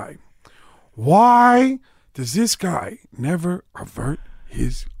 This guy. Why does this guy never avert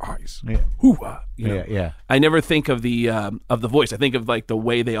his eyes? Yeah. Hoo-ah, yeah. I never think of the voice. I think of like the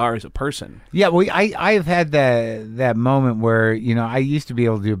way they are as a person. Yeah, well, I've had that moment where I used to be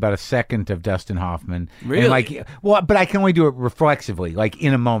able to do about a second of Dustin Hoffman. Really? But I can only do it reflexively, like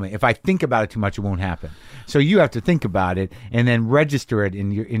in a moment. If I think about it too much, it won't happen. So you have to think about it and then register it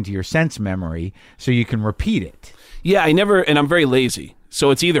into your sense memory so you can repeat it. Yeah, and I'm very lazy. So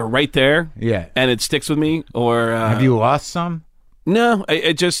it's either right there, and it sticks with me, or have you lost some? No,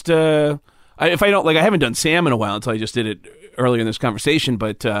 I just if I don't I haven't done Sam in a while until I just did it earlier in this conversation,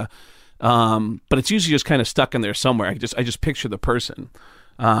 but it's usually just kind of stuck in there somewhere. I just picture the person,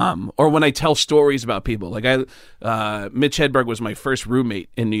 or when I tell stories about people, like Mitch Hedberg was my first roommate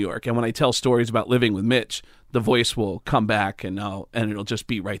in New York, and when I tell stories about living with Mitch, the voice will come back and it'll just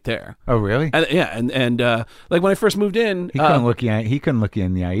be right there. Oh, really? And like when I first moved in, he couldn't look you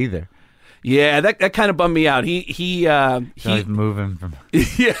in the eye either. Yeah, that kind of bummed me out. He's moving from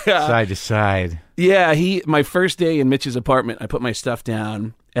side to side. Yeah, my first day in Mitch's apartment, I put my stuff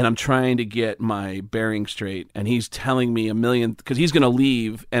down and I'm trying to get my bearings straight, and he's telling me a million, because he's going to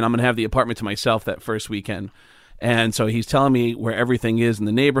leave, and I'm going to have the apartment to myself that first weekend. And so he's telling me where everything is in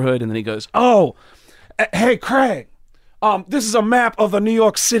the neighborhood, and then he goes, "Oh, hey, Craig, this is a map of the New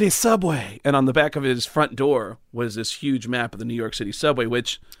York City subway." And on the back of his front door was this huge map of the New York City subway,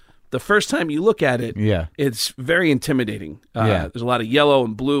 which the first time you look at it, it's very intimidating. There's a lot of yellow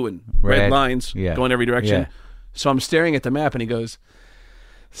and blue and red lines going every direction. So I'm staring at the map, and he goes,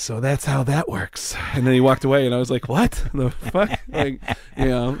 "So that's how that works." And then he walked away, and I was like, "What the fuck?" Like,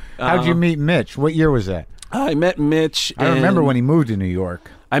 how'd you meet Mitch? What year was that? I met Mitch. I remember when he moved to New York.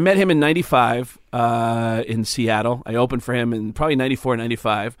 I met him in 95 in Seattle. I opened for him in probably 94,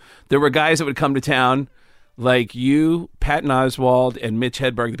 95. There were guys that would come to town like you, Patton Oswalt, and Mitch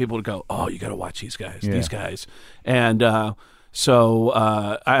Hedberg. The people would go, "Oh, you got to watch these guys, And so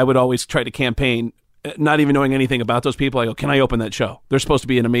I would always try to campaign, not even knowing anything about those people. I go, "Can I open that show? They're supposed to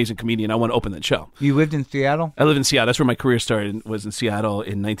be an amazing comedian. I want to open that show." You lived in Seattle? I lived in Seattle. That's where my career started, was in Seattle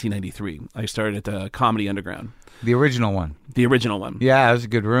in 1993. I started at the Comedy Underground. The original one? The original one. Yeah, it was a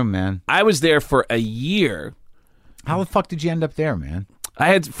good room, man. I was there for a year. How the fuck did you end up there, man? I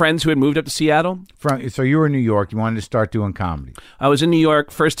had friends who had moved up to Seattle. So you were in New York. You wanted to start doing comedy. I was in New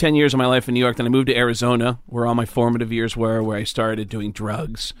York, first 10 years of my life in New York. Then I moved to Arizona, where all my formative years were, where I started doing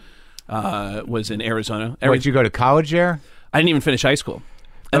drugs. Was in Arizona. Did you go to college there? I didn't even finish high school.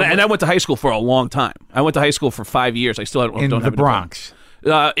 And I went to high school for a long time. I went to high school for 5 years. I still don't have in the Bronx.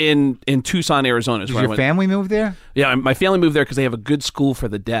 In Tucson, Arizona. Did your family move there? Yeah, my family moved there because they have a good school for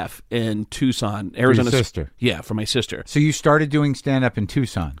the deaf in Tucson, Arizona. For your sister? Yeah, for my sister. So you started doing stand-up in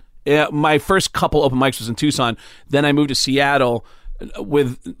Tucson? Yeah, my first couple open mics was in Tucson. Then I moved to Seattle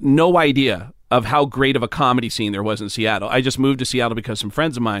with no idea of how great of a comedy scene there was in Seattle. I just moved to Seattle because some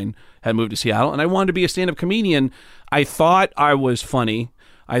friends of mine had moved to Seattle, and I wanted to be a stand-up comedian. I thought I was funny.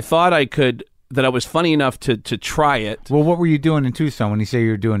 I thought that I was funny enough to try it. Well, what were you doing in Tucson when you say you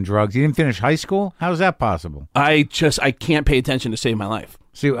were doing drugs? You didn't finish high school? How is that possible? I can't pay attention to save my life.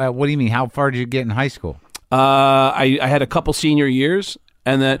 So what do you mean? How far did you get in high school? I had a couple senior years,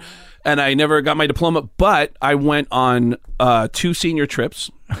 and I never got my diploma, but I went on 2 senior trips.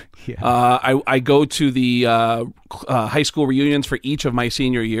 I go to the high school reunions for each of my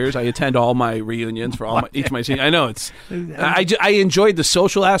senior years. I attend all my reunions for each of my senior. I know I enjoyed the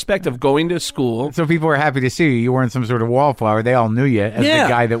social aspect of going to school. So people were happy to see you. You weren't some sort of wallflower. They all knew you as the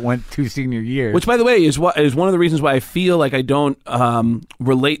guy that went 2 senior years. Which, by the way, is one of the reasons why I feel like I don't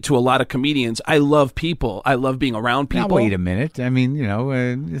relate to a lot of comedians. I love people. I love being around people. Now, wait a minute. I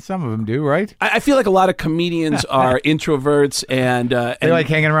mean, some of them do, right? I feel like a lot of comedians are introverts and they like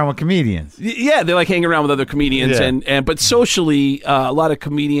hanging around with comedians. Yeah, they like hanging around with other comedians, but socially, a lot of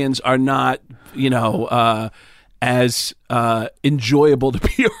comedians are not, as enjoyable to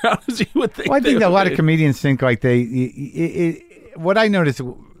be around as you would think. Well, I think that a lot of comedians think like what I noticed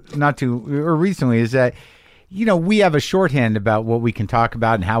recently is that, we have a shorthand about what we can talk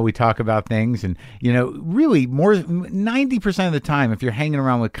about and how we talk about things. And, really 90% of the time, if you're hanging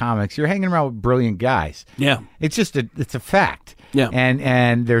around with comics, you're hanging around with brilliant guys. Yeah. It's just it's a fact. Yeah.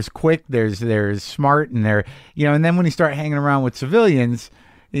 And there's quick, there's smart, and and then when you start hanging around with civilians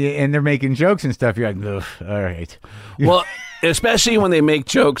and they're making jokes and stuff, you're like, ugh, all right. Well, especially when they make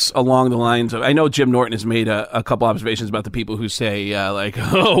jokes along the lines of, I know Jim Norton has made a couple observations about the people who say,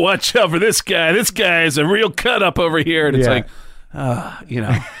 "Oh, watch out for this guy. This guy is a real cut up over here." And it's like,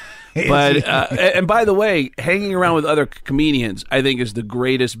 But, and by the way, hanging around with other comedians, I think, is the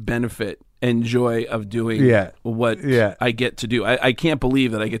greatest benefit and joy of doing what I get to do. I can't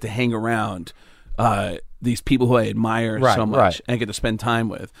believe that I get to hang around these people who I admire so much and I get to spend time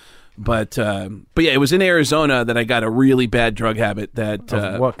with. But yeah, it was in Arizona that I got a really bad drug habit.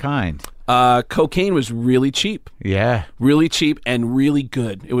 That what kind? Cocaine was really cheap. Yeah, really cheap and really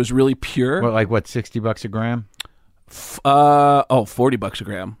good. It was really pure. What, like what? $60 a gram? $40 a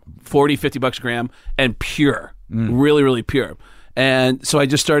gram, $50 a gram, and pure, really, really pure. And so I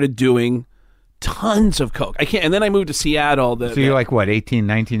just started doing tons of coke. And then I moved to Seattle. So you're like what, 18,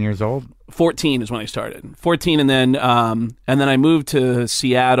 19 years old? 14 is when I started. 14, and then I moved to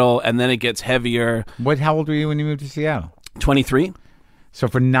Seattle, and then it gets heavier. How old were you when you moved to Seattle? 23. So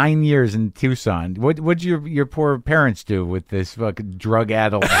for 9 years in Tucson, what'd your poor parents do with this fucking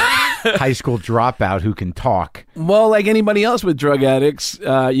drug-addled high school dropout who can talk? Well, like anybody else with drug addicts,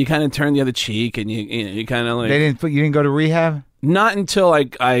 you kind of turn the other cheek, and you kind of like. You didn't go to rehab? Not until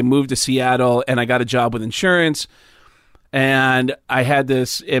I moved to Seattle and I got a job with insurance, and I had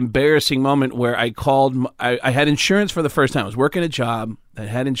this embarrassing moment where I called. I had insurance for the first time. I was working a job that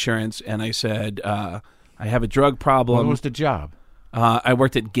had insurance, and I said, "I have a drug problem." What was the job? I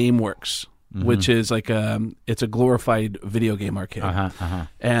worked at GameWorks, which is like it's a glorified video game arcade.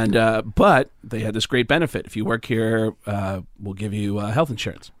 And but they had this great benefit: if you work here, we'll give you health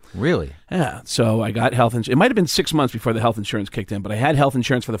insurance. Really? Yeah. So I got health insurance. It might have been 6 months before the health insurance kicked in, but I had health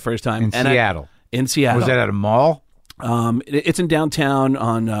insurance for the first time in Seattle. In Seattle. Was that at a mall? It's in downtown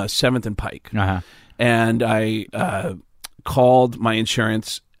on 7th and Pike. And I called my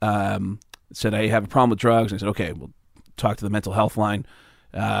insurance, said I have a problem with drugs. And I said, okay, we'll talk to the mental health line.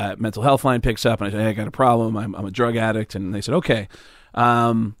 Mental health line picks up, and I said, hey, I got a problem. I'm a drug addict. And they said, okay,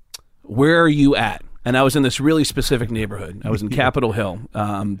 where are you at? And I was in this really specific neighborhood. I was in Capitol Hill,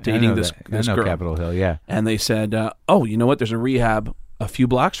 dating this girl. Capitol Hill, yeah. And they said, oh, you know what? There's a rehab a few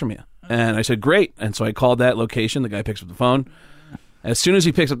blocks from you. And I said, great. And so I called that location. The guy picks up the phone. As soon as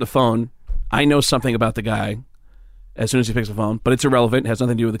he picks up the phone, I know something about the guy as soon as he picks the phone, but it's irrelevant. It has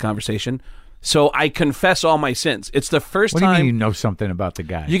nothing to do with the conversation. So I confess all my sins. It's the first time. What do you mean you know something about the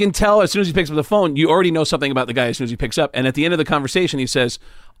guy? You can tell as soon as he picks up the phone, you already know something about the guy as soon as he picks up. And at the end of the conversation, he says,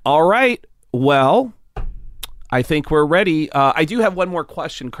 all right, well, I think we're ready. I do have one more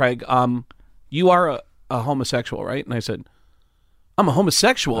question, Craig. You are a homosexual, right? And I said, I'm a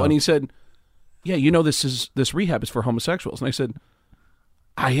homosexual. Oh. And he said, yeah, you know this rehab is for homosexuals. And I said,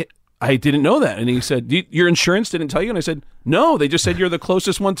 I didn't know that. And he said, your insurance didn't tell you? And I said, no, they just said you're the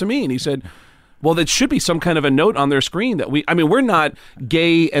closest one to me. And he said, well, that should be some kind of a note on their screen that we're not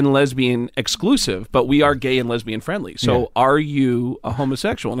gay and lesbian exclusive, but we are gay and lesbian friendly. So Are you a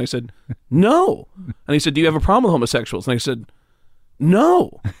homosexual? And I said, no. And he said, do you have a problem with homosexuals? And I said,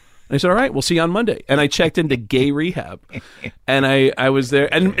 no. And I said, all right, we'll see you on Monday. And I checked into gay rehab, and I was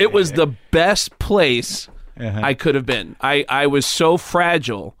there, and it was the best place I could have been. I was so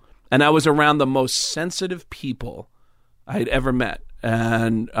fragile, and I was around the most sensitive people I had ever met.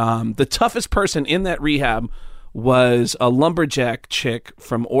 And the toughest person in that rehab was a lumberjack chick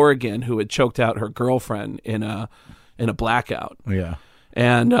from Oregon who had choked out her girlfriend in a blackout. Yeah.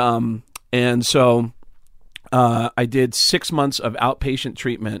 And so I did 6 months of outpatient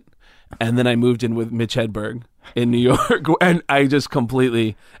treatment, and then I moved in with Mitch Hedberg in New York, and I just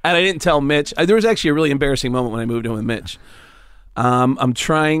completely, and I didn't tell Mitch. There was actually a really embarrassing moment when I moved in with Mitch. I'm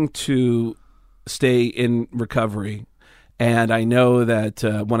trying to stay in recovery. And I know that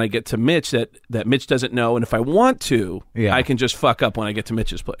when I get to Mitch, that Mitch doesn't know. And if I want to, I can just fuck up when I get to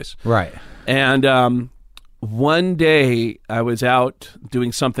Mitch's place. Right. And one day I was out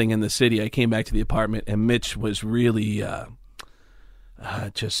doing something in the city. I came back to the apartment, and Mitch was really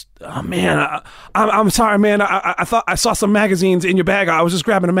just, oh, man, I'm sorry, man. I thought I saw some magazines in your bag. I was just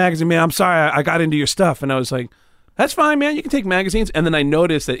grabbing a magazine, man. I'm sorry. I got into your stuff. And I was like, that's fine, man. You can take magazines. And then I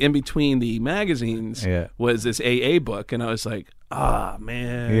noticed that in between the magazines was this AA book. And I was like,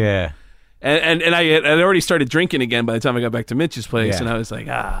 man. Yeah. And I had already started drinking again by the time I got back to Mitch's place. And I was like,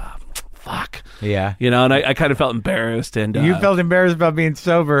 fuck. Yeah. You know, and I kind of felt embarrassed. And you felt embarrassed about being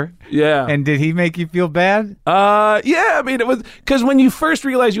sober. Yeah. And did he make you feel bad? Yeah. I mean, it was because when you first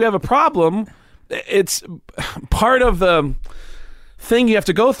realize you have a problem, it's part of the thing you have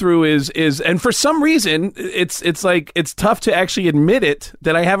to go through is and for some reason it's like it's tough to actually admit it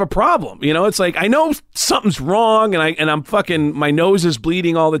that I have a problem. You know, it's like I know something's wrong, and I'm fucking, my nose is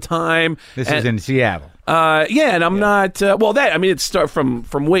bleeding all the time. This is in Seattle. And I'm not it started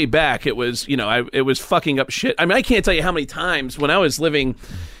from way back. It was, it was fucking up shit. I mean, I can't tell you how many times when I was living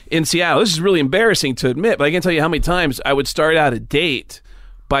in Seattle, this is really embarrassing to admit, but I can't tell you how many times I would start out a date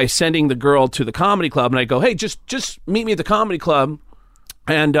by sending the girl to the comedy club, and I'd go, hey, just meet me at the comedy club,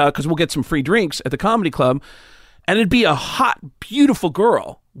 and because we'll get some free drinks at the comedy club. And it'd be a hot, beautiful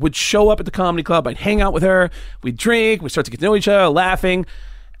girl would show up at the comedy club. I'd hang out with her. We'd drink. We'd start to get to know each other, laughing.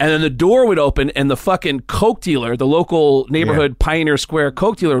 And then the door would open, and the fucking Coke dealer, the local neighborhood Pioneer Square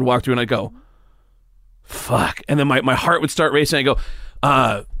Coke dealer, would walk through, and I'd go, fuck. And then my heart would start racing. I go,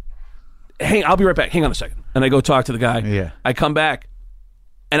 I'll be right back. Hang on a second. And I go talk to the guy. Yeah. I come back,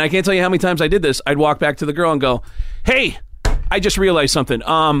 and I can't tell you how many times I did this. I'd walk back to the girl and go, hey, I just realized something.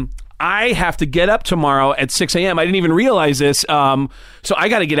 I have to get up tomorrow at 6 a.m. I didn't even realize this. So I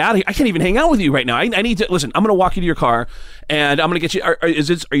got to get out of here. I can't even hang out with you right now. I need to, listen, I'm going to walk you to your car, and I'm going to get you, are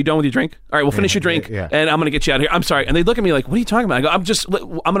you done with your drink? All right, we'll finish your drink, and I'm going to get you out of here. I'm sorry. And they look at me like, what are you talking about? I go,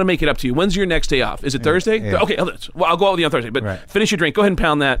 I'm going to make it up to you. When's your next day off? Is it Thursday? Yeah. Okay, well, I'll go out with you on Thursday, but finish your drink. Go ahead and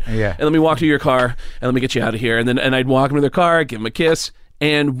pound that, and let me walk to your car, and let me get you out of here. And I'd walk them to their car, give them a kiss,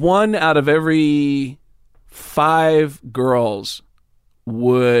 and 1 out of every 5 girls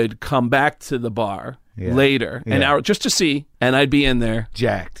would come back to the bar later, an hour, just to see, and I'd be in there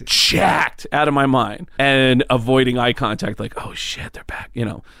jacked out of my mind, and avoiding eye contact, like, oh shit, they're back,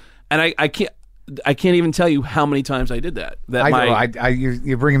 and I can't, I can't even tell you how many times I did that.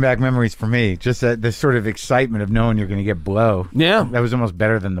 You're bringing back memories for me. Just this sort of excitement of knowing you're going to get blow. Yeah. That was almost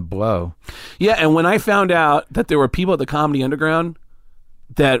better than the blow. Yeah, and when I found out that there were people at the Comedy Underground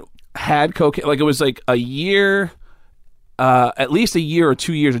that had cocaine, like it was like a year, at least a year or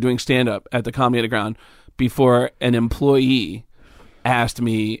 2 years of doing stand-up at the Comedy Underground before an employee asked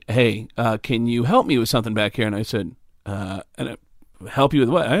me, hey, can you help me with something back here? And I said, help you with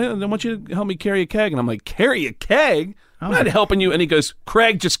what? I want you to help me carry a keg. And I'm like, carry a keg? I'm not helping you. And he goes,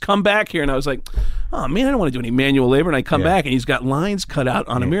 Craig, just come back here. And I was like, oh, man, I don't want to do any manual labor. And I come back, and he's got lines cut out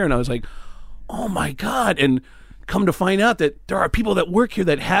on a mirror. And I was like, oh, my God. And come to find out that there are people that work here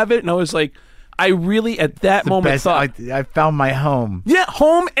that have it. And I was like, I really, at that moment, thought. I found my home. Yeah,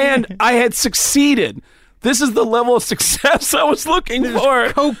 home, and I had succeeded. This is the level of success I was looking for.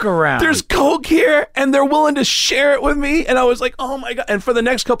 There's Coke around. There's Coke here, and they're willing to share it with me. And I was like, oh, my God. And for the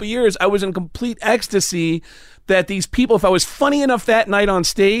next couple of years, I was in complete ecstasy that these people, if I was funny enough that night on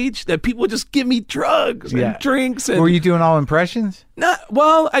stage, that people would just give me drugs and drinks. And were you doing all impressions?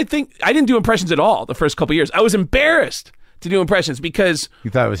 Well, I think I didn't do impressions at all the first couple of years. I was embarrassed to do impressions because...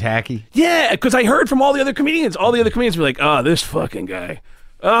 You thought it was hacky? Yeah, because I heard from all the other comedians. All the other comedians were like, oh, this fucking guy.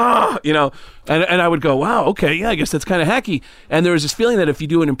 And I would go, wow, okay, yeah, I guess that's kind of hacky. And there was this feeling that if you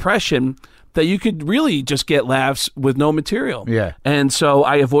do an impression, that you could really just get laughs with no material. Yeah. And so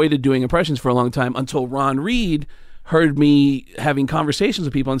I avoided doing impressions for a long time until Ron Reed heard me having conversations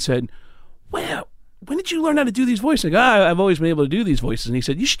with people and said, wow, when did you learn how to do these voices? I go, I've always been able to do these voices. And he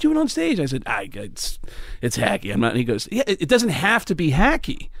said, you should do it on stage. I said, it's hacky. I'm not. And he goes, yeah, it doesn't have to be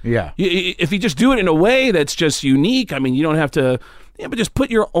hacky. Yeah. If you just do it in a way that's just unique, I mean, you don't have to... Yeah, but just put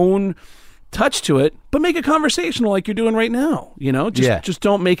your own touch to it, but make it conversational like you're doing right now. Just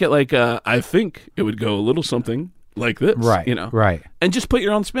don't make it like I think it would go a little something like this. Right. Right. And just put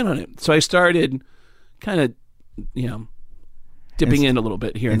your own spin on it. So I started kind of, dipping in a little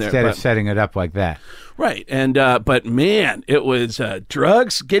bit here and there instead of setting it up like that. Right. And but man, it was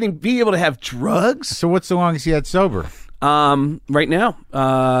drugs. Being able to have drugs. So what's the longest you had sober? Right now,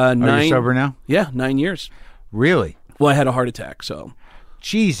 9. Are you sober now? Yeah, 9 years. Really? Well, I had a heart attack, so.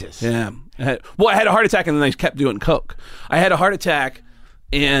 Jesus. Yeah. I had a heart attack, and then I kept doing coke. I had a heart attack,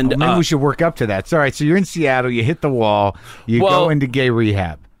 and... maybe we should work up to that. So, all right, so you're in Seattle, you hit the wall, you go into gay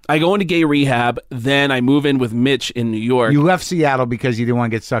rehab. I go into gay rehab, then I move in with Mitch in New York. You left Seattle because you didn't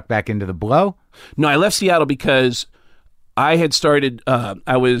want to get sucked back into the blow? No, I left Seattle because I had started...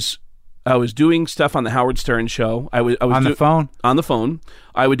 I was doing stuff on the Howard Stern show. I was on the phone? On the phone.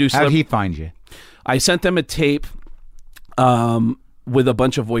 I would do... How did he find you? I sent them a tape... with a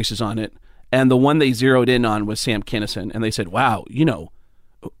bunch of voices on it, and the one they zeroed in on was Sam Kinison, and they said, wow,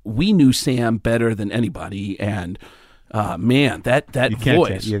 we knew Sam better than anybody, and man, that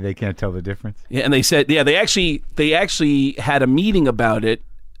voice. They can't tell the difference. Yeah, and they said, they actually had a meeting about it.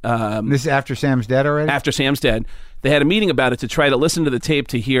 This is after Sam's dead already? After Sam's dead. They had a meeting about it to try to listen to the tape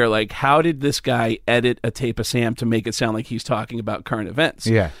to hear, like, how did this guy edit a tape of Sam to make it sound like he's talking about current events?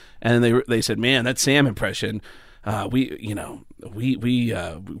 Yeah. And they said, man, that Sam impression... we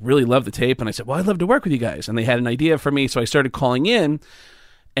really love the tape. And I said, well, I'd love to work with you guys. And they had an idea for me. So I started calling in,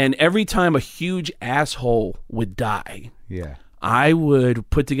 and every time a huge asshole would die, I would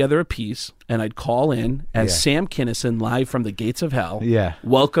put together a piece, and I'd call in as Sam Kinison live from the gates of hell,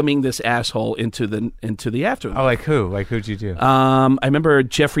 welcoming this asshole into the afterlife. Oh, like who? Like who'd you do? I remember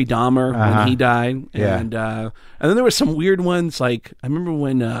Jeffrey Dahmer when he died, and then there were some weird ones. Like I remember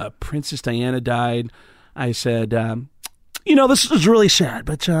when Princess Diana died. I said, this is really sad,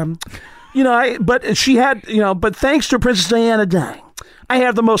 but but she had, but thanks to Princess Diana dying, I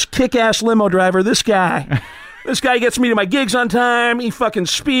have the most kick-ass limo driver. This guy gets me to my gigs on time. He fucking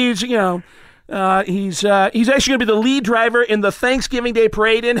speeds. He's actually going to be the lead driver in the Thanksgiving Day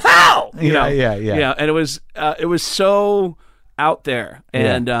parade in hell. Yeah. And it was so out there,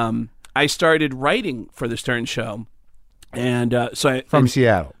 and I started writing for the Stern Show, and from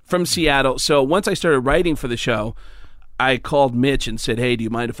Seattle. From Seattle. So once I started writing for the show, I called Mitch and said, hey, do you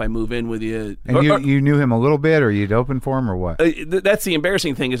mind if I move in with you? And you knew him a little bit, or you'd opened for him, or what? That's the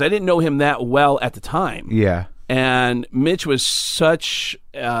embarrassing thing, is I didn't know him that well at the time. Yeah. And Mitch was such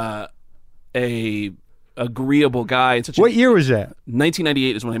a agreeable guy. And what year was that?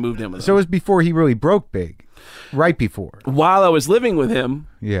 1998 is when I moved in with him. So it was before he really broke big. Right before. While I was living with him,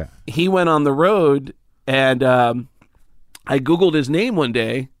 he went on the road, and I Googled his name one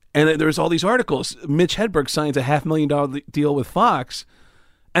day, and there was all these articles. Mitch Hedberg signs a $500,000 deal with Fox,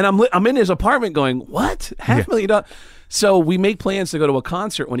 and I'm in his apartment going, what? $500,000? So we make plans to go to a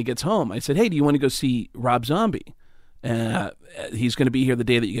concert when he gets home. I said, hey, do you want to go see Rob Zombie? He's going to be here the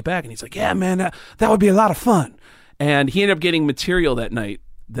day that you get back. And he's like, yeah, man, that would be a lot of fun. And he ended up getting material that night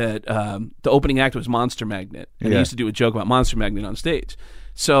that the opening act was Monster Magnet. And he used to do a joke about Monster Magnet on stage.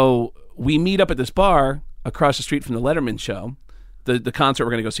 So we meet up at this bar across the street from the Letterman show. The concert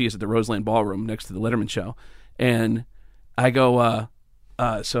we're going to go see is at the Roseland Ballroom next to the Letterman show. And I go,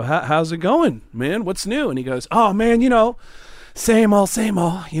 so how's it going, man? What's new? And he goes, oh, man, same old,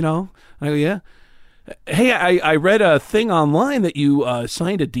 you know. And I go, yeah. Hey, I read a thing online that you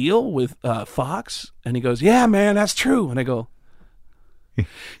signed a deal with Fox. And he goes, yeah, man, that's true. And I go,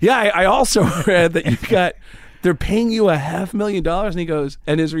 yeah, I also read that they're paying you $500,000. And he goes,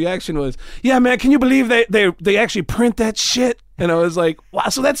 and his reaction was, yeah, man, can you believe they actually print that shit? And I was like, wow,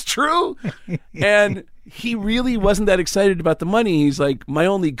 so that's true? And he really wasn't that excited about the money. He's like, my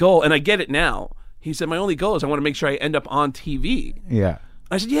only goal, and I get it now. He said, my only goal is I want to make sure I end up on TV. Yeah.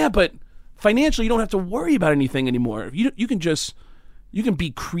 I said, yeah, but financially, you don't have to worry about anything anymore. You can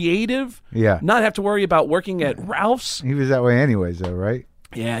be creative. Yeah. Not have to worry about working at Ralph's. He was that way anyways, though, right?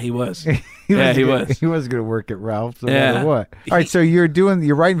 Yeah, he was. He was going to work at Ralph's no matter what. All right, so you're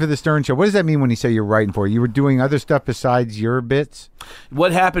writing for the Stern Show. What does that mean when you say you're writing for it? You were doing other stuff besides your bits?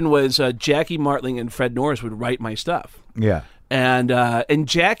 What happened was Jackie Martling and Fred Norris would write my stuff. Yeah. And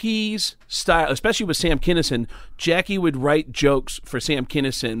Jackie's style, especially with Sam Kinison, Jackie would write jokes for Sam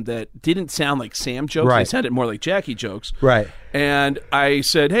Kinison that didn't sound like Sam jokes. Right. They sounded more like Jackie jokes. Right. And I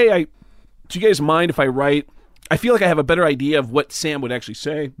said, hey, do you guys mind if I write? I feel like I have a better idea of what Sam would actually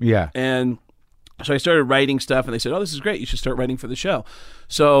say. Yeah. And so I started writing stuff, and they said, oh, this is great. You should start writing for the show.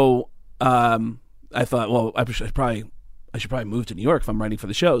 So I thought, well, I should probably move to New York if I'm writing for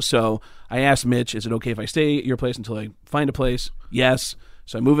the show. So I asked Mitch, is it okay if I stay at your place until I find a place? Yes.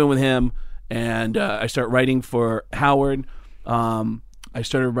 So I move in with him, and I start writing for Howard. I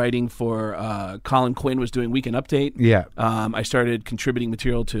started writing for Colin Quinn was doing Weekend Update. Yeah. I started contributing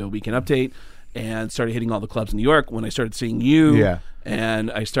material to Weekend Update and started hitting all the clubs in New York when I started seeing you. Yeah.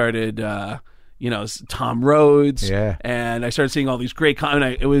 And I started, Tom Rhodes. Yeah. And I started seeing all these great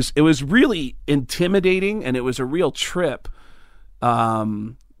it was really intimidating, and it was a real trip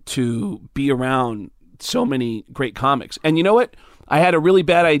to be around so many great comics. And you know what? I had a really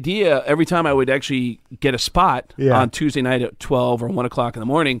bad idea every time I would actually get a spot on Tuesday night at 12 or 1 o'clock in the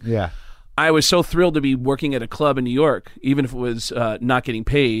morning. Yeah. I was so thrilled to be working at a club in New York, even if it was not getting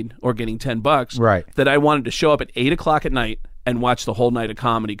paid or getting $10, right, that I wanted to show up at 8 o'clock at night and watch the whole night of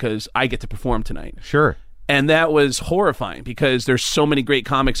comedy because I get to perform tonight. Sure. And that was horrifying because there's so many great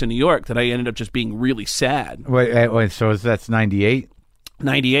comics in New York that I ended up just being really sad. Wait, so that's 98?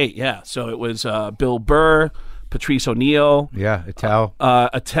 98, yeah. So it was Bill Burr, Patrice O'Neill. Yeah, Attell.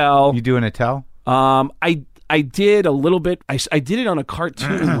 Attell. You doing Attell? I did a little bit. I did it on a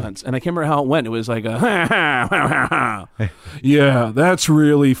cartoon once, and I can't remember how it went. It was like a, yeah, that's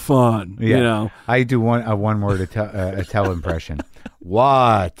really fun. Yeah. You know, I do a one word Attell impression.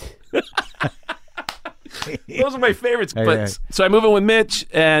 What? Those are my favorites. But so I move in with Mitch,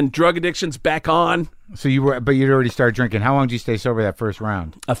 and drug addiction's back on. So but you'd already started drinking. How long did you stay sober that first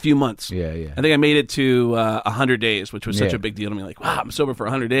round? A few months. Yeah, yeah. I think I made it to 100 days, which was such a big deal to me. Like, wow, I'm sober for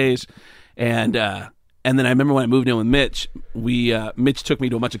 100 days, and then I remember when I moved in with Mitch, Mitch took me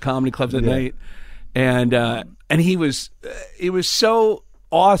to a bunch of comedy clubs at night, and it was so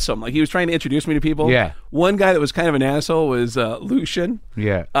awesome. Like, he was trying to introduce me to people. Yeah. One guy that was kind of an asshole was Lucian.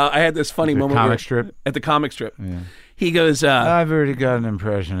 Yeah. I had this funny moment at the comic strip. Yeah. He goes, I've already got an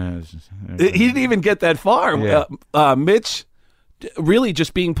impression. He didn't even get that far. Yeah. Mitch, really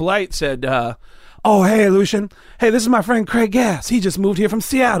just being polite, said, oh, hey, Lucian. Hey, this is my friend Craig Gass. He just moved here from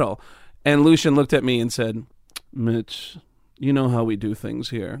Seattle. And Lucian looked at me and said, Mitch, you know how we do things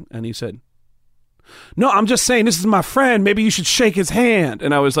here. And he said, no, I'm just saying, this is my friend. Maybe you should shake his hand.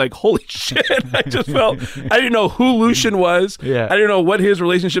 And I was like, holy shit. I just felt, I didn't know who Lucian was. Yeah. I didn't know what his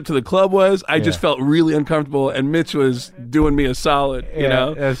relationship to the club was. I just felt really uncomfortable. And Mitch was doing me a solid, you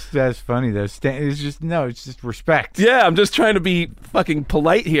know? That's funny, though. It's just respect. Yeah, I'm just trying to be fucking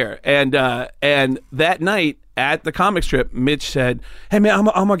polite here. And that night at the comic strip, Mitch said, hey, man,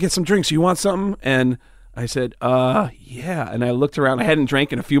 I'm going to get some drinks. You want something? And I said, yeah. And I looked around. I hadn't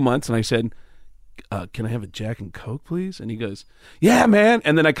drank in a few months. And I said, can I have a Jack and Coke, please? And he goes, yeah, man.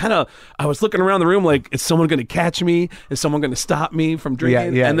 And then I was looking around the room like, is someone going to catch me? Is someone going to stop me from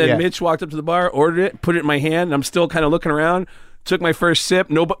drinking? And then Mitch walked up to the bar, ordered it, put it in my hand, and I'm still kind of looking around, took my first sip.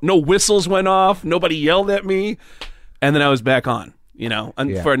 No whistles went off. Nobody yelled at me. And then I was back on,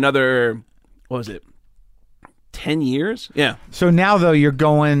 for another, what was it? 10 years? Yeah. So now, though, are you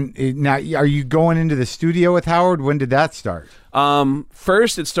going into the studio with Howard? When did that start?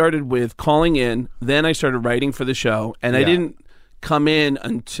 First, it started with calling in. Then I started writing for the show, and I didn't come in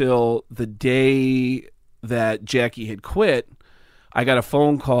until the day that Jackie had quit. I got a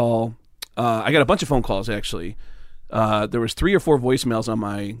phone call. I got a bunch of phone calls actually. There was 3 or 4 voicemails on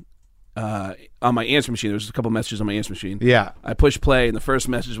my answer machine. There was a couple messages on my answer machine. Yeah. I pushed play, and the first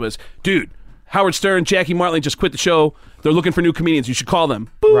message was, "Dude, Howard Stern, Jackie Martling just quit the show. They're looking for new comedians. You should call them."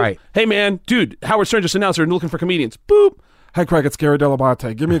 Boop. Right. "Hey, man, dude, Howard Stern just announced they're looking for comedians." Boop. "Hey, Craig, it's Gary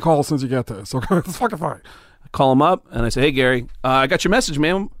Delabate. Give me a call as soon as you get this. Okay, it's fucking fine." I call him up, and I say, "Hey, Gary, I got your message,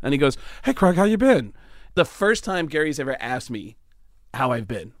 man." And he goes, "Hey, Craig, how you been?" The first time Gary's ever asked me how I've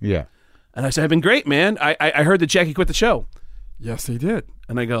been. Yeah. And I said, "I've been great, man. I heard that Jackie quit the show." "Yes, he did."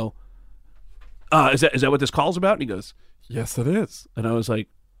 And I go, is that what this call's about?" And he goes, "Yes, it is." and I was like,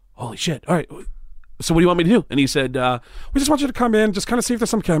 "Holy shit. All right. So what do you want me to do?" And he said, "We just want you to come in, just kind of see if there's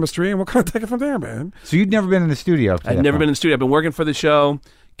some chemistry, and we'll kind of take it from there, man." So you'd never been in the studio? I'd never been in the studio. I've been working for the show,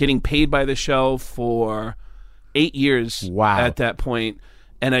 getting paid by the show for 8 years at that point,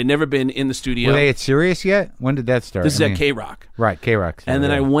 and I'd never been in the studio. Were they at Sirius yet? When did that start? This is at K-Rock. Right, K-Rock. And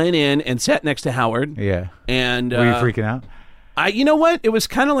then I went in and sat next to Howard. Yeah. And were you freaking out? You know what? It was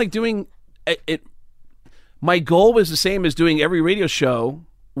kind of like doing it. My goal was the same as doing every radio show,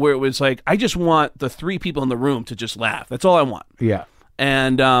 where it was like, I just want the 3 people in the room to just laugh. That's all I want. Yeah.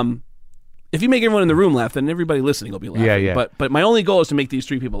 And if you make everyone in the room laugh, then everybody listening will be laughing. Yeah. But my only goal is to make these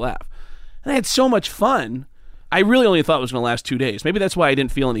 3 people laugh. And I had so much fun. I really only thought it was going to last 2 days. Maybe that's why I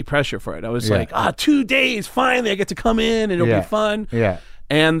didn't feel any pressure for it. I was like, 2 days, finally I get to come in and it'll be fun. Yeah.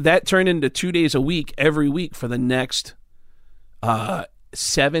 And that turned into 2 days a week, every week for the next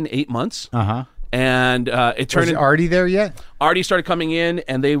 7-8 months. Uh-huh. And it turned. Was Artie there yet? Artie started coming in,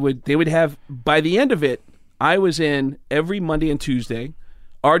 and they would have, by the end of it, I was in every Monday and Tuesday.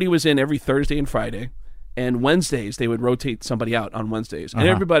 Artie was in every Thursday and Friday, and Wednesdays they would rotate somebody out on Wednesdays. And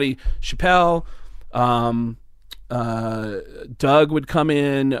everybody, Chappelle, Doug would come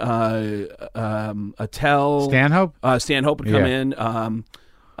in, Attell, Stanhope would come in,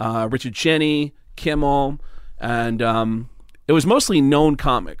 Richard Cheney, Kimmel, and it was mostly known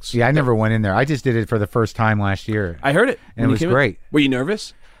comics. Yeah, I never went in there. I just did it for the first time last year. I heard it, and it was great. Were you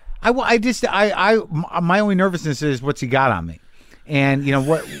nervous? My only nervousness is what's he got on me, and you know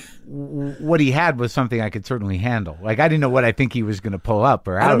what he had was something I could certainly handle. Like I didn't know what I think he was going to pull up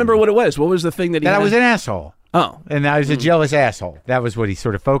or. I don't remember what it was. What was the thing that he that had? I was an asshole. Oh, and I was a jealous asshole. That was what he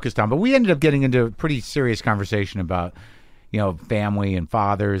sort of focused on. But we ended up getting into a pretty serious conversation about, you know, family and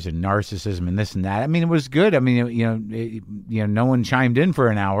fathers and narcissism and this and that. I mean, it was good. I mean, no one chimed in for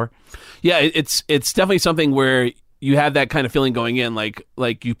an hour. Yeah, it's definitely something where you have that kind of feeling going in, like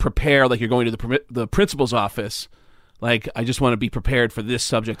you prepare, like you're going to the principal's office. Like, I just want to be prepared for this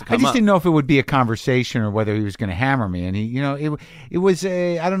subject to come up. I just didn't know if it would be a conversation or whether he was going to hammer me. And he, you know, it was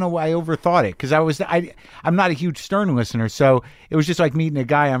I don't know why I overthought it because I'm not a huge Stern listener, so it was just like meeting a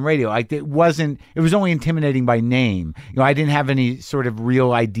guy on radio. Like it was only intimidating by name. You know, I didn't have any sort of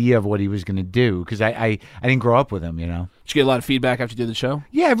real idea of what he was going to do because I didn't grow up with him. You know. Did you get a lot of feedback after you did the show?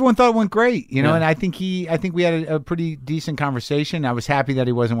 Yeah, everyone thought it went great. You know, and I think we had a pretty decent conversation. I was happy that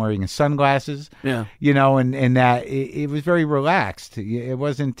he wasn't wearing his sunglasses. Yeah. You know, and that it was very relaxed. It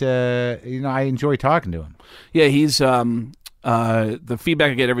wasn't. I enjoy talking to him. Yeah, he's the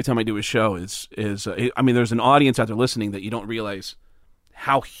feedback I get every time I do a show is I mean, there's an audience out there listening that you don't realize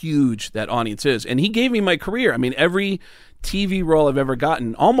how huge that audience is. And he gave me my career. I mean, every TV role I've ever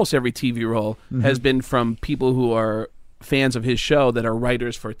gotten, almost every TV role has been from people who are fans of his show that are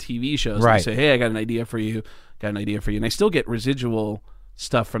writers for TV shows. Right. They say, "Hey, I got an idea for you. And I still get residual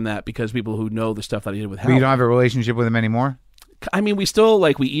stuff from that because people who know the stuff that I did with Howard. But you don't have a relationship with him anymore? I mean, we still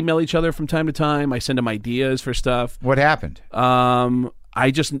we email each other from time to time. I send him ideas for stuff. What happened?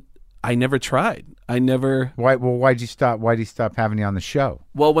 I never tried. I never. Why? Well, why'd you stop? Why'd he stop having you on the show?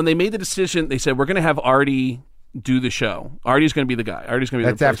 Well, when they made the decision, they said we're going to have Artie do the show. Artie's going to be the guy. Artie's going to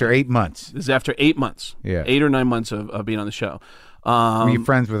be. That's after 8 months. This is after 8 months. Yeah, 8 or 9 months of being on the show. Were you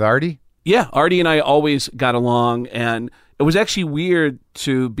friends with Artie? Yeah, Artie and I always got along, and it was actually weird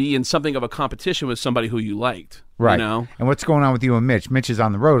to be in something of a competition with somebody who you liked. Right. You know? And what's going on with you and Mitch? Mitch is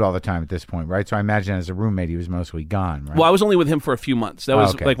on the road all the time at this point, right? So I imagine as a roommate, he was mostly gone, right? Well, I was only with him for a few months. That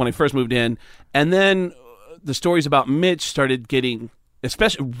was okay. like when I first moved in. And then the stories about Mitch started getting,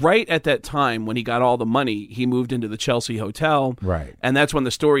 especially right at that time when he got all the money, he moved into the Chelsea Hotel. Right. And that's when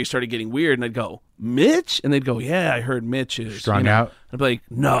the stories started getting weird. And I'd go, "Mitch?" And they'd go, "Yeah, I heard Mitch is strung out." I'd be like,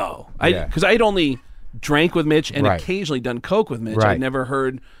 "No." Because I'd only drank with Mitch and occasionally done coke with Mitch. Right. I'd never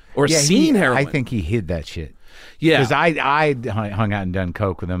heard or seen heroin. I think he hid that shit. Yeah. Because I hung out and done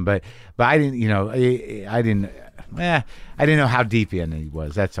coke with him, but I didn't, I didn't. I didn't know how deep in he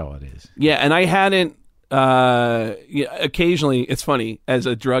was. That's all it is. Yeah, and I hadn't. Occasionally, it's funny as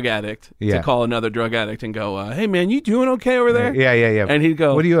a drug addict to call another drug addict and go, "Hey, man, you doing okay over there?" Yeah. And he'd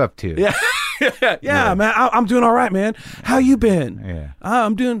go, "What are you up to?" Yeah, man, I'm doing all right, man. How you been? Yeah,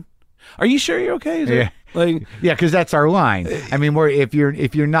 I'm doing. Are you sure you're okay? Is it, like, because that's our line. I mean,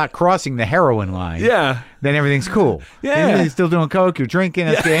 if you're not crossing the heroin line, then everything's cool. Yeah, you're still doing coke. You're drinking.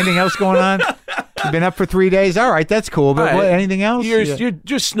 Anything else going on? You've been up for 3 days. All right, that's cool. But what, anything else? You're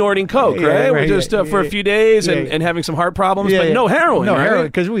just snorting coke, right? We're just for a few days and having some heart problems, but no heroin. No right? heroin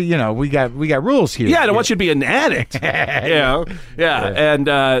because we got rules here. Yeah, I don't want you to be an addict. And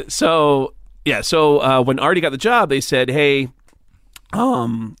so when Artie got the job, they said, "Hey,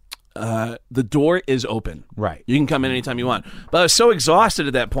 the door is open. Right, you can come in anytime you want." But I was so exhausted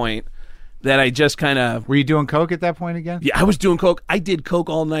at that point that I just kind of. Were you doing coke at that point again? Yeah, I was doing coke. I did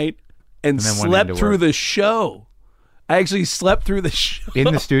coke all night. And slept through the show. I actually slept through the show.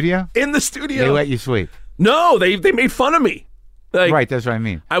 In the studio? In the studio. They let you sleep? No, they made fun of me. Like, right, that's what I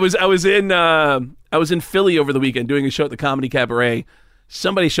mean. I was in Philly over the weekend doing a show at the Comedy Cabaret.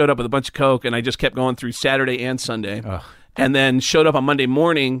 Somebody showed up with a bunch of coke, and I just kept going through Saturday and Sunday. Ugh. And then showed up on Monday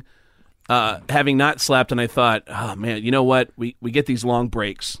morning, having not slept, and I thought, oh, man, you know what? We get these long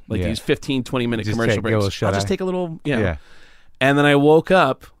breaks, like these 15, 20-minute commercial breaks. I'll just take a little, yeah. And then I woke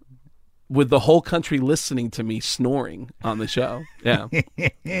up with the whole country listening to me snoring on the show. Yeah.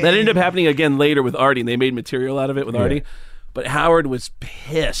 That ended up happening again later with Artie, and they made material out of it with Artie. But Howard was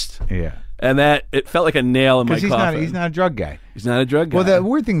pissed. Yeah. And that, it felt like a nail in my coffin. He's not a drug guy. He's not a drug guy. Well, the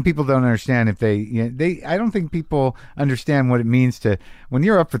weird thing people don't understand, I don't think people understand what it means to, when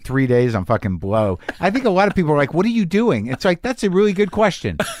you're up for 3 days on fucking blow, I think a lot of people are like, what are you doing? It's like, that's a really good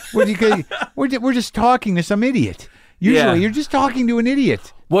question. We're just talking to some idiot. Usually, you're just talking to an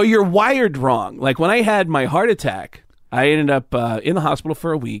idiot. Well, you're wired wrong. Like when I had my heart attack, I ended up in the hospital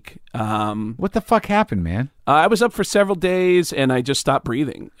for a week. What the fuck happened, man? I was up for several days, and I just stopped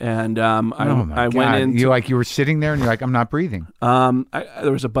breathing. And I went in. You were sitting there, and you're like, I'm not breathing.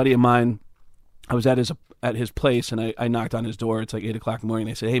 There was a buddy of mine. I was at his place, and I knocked on his door. It's like 8:00 in the morning.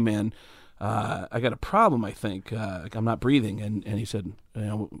 I said, "Hey, man, I got a problem. I think I'm not breathing." And he said,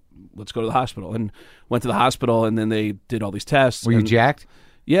 "Let's go to the hospital." And went to the hospital, and then they did all these tests. Were you jacked?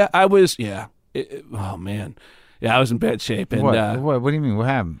 Yeah, I was. Yeah. Oh man. Yeah, I was in bad shape. And what do you mean? What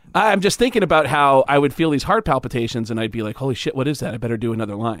happened? I'm just thinking about how I would feel these heart palpitations, and I'd be like, "Holy shit, what is that? I better do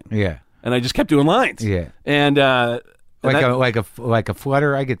another line." Yeah. And I just kept doing lines. Yeah. And like a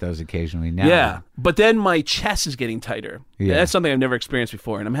flutter. I get those occasionally now. Yeah. But then my chest is getting tighter. Yeah. That's something I've never experienced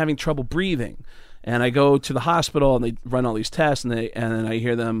before, and I'm having trouble breathing. And I go to the hospital, and they run all these tests, and then I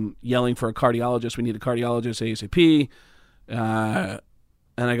hear them yelling for a cardiologist. We need a cardiologist ASAP.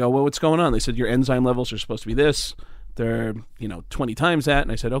 And I go, well, what's going on? They said, your enzyme levels are supposed to be this. They're, 20 times that.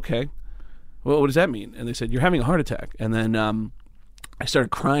 And I said, okay. Well, what does that mean? And they said, you're having a heart attack. And then I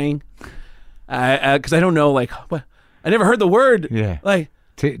started crying because I don't know, like, what? I never heard the word. Yeah. Like,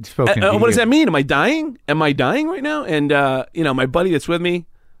 what does that mean? Am I dying? Am I dying right now? And, my buddy that's with me,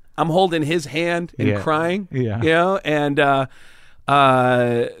 I'm holding his hand and crying. Yeah. And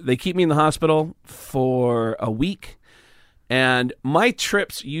they keep me in the hospital for a week. And my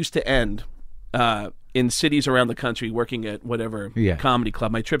trips used to end in cities around the country working at whatever comedy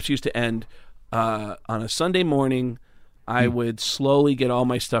club. My trips used to end on a Sunday morning. I would slowly get all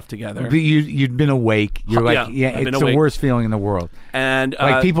my stuff together. But you'd been awake. You're like, it's the worst feeling in the world. And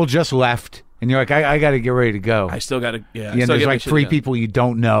like people just left, and you're like, I got to get ready to go. I still got to, and there's like 3 people you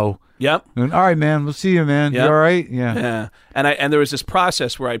don't know. Yep. And, all right, man. We'll see you, man. Yep. You all right? Yeah. Yeah. And there was this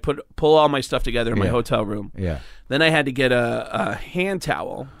process where I pull all my stuff together in my hotel room. Yeah. Then I had to get a hand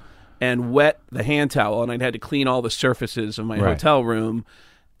towel and wet the hand towel, and I'd had to clean all the surfaces of my hotel room.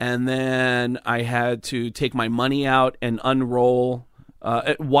 And then I had to take my money out and unroll,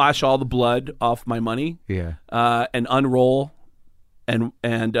 wash all the blood off my money. Yeah. And unroll. And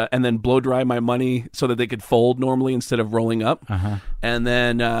then blow dry my money so that they could fold normally instead of rolling up. Uh-huh. And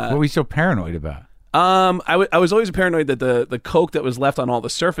then what were you so paranoid about? I was always paranoid that the coke that was left on all the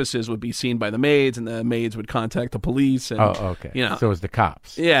surfaces would be seen by the maids, and the maids would contact the police. And, okay. So it was the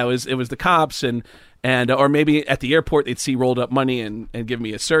cops. Yeah, it was the cops, and or maybe at the airport they'd see rolled up money and give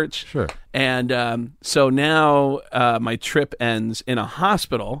me a search. Sure. And so now my trip ends in a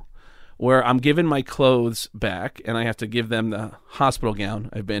hospital, where I'm given my clothes back, and I have to give them the hospital gown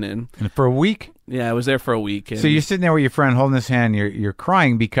I've been in. And for a week? Yeah, I was there for a week. So you're sitting there with your friend holding his hand, you're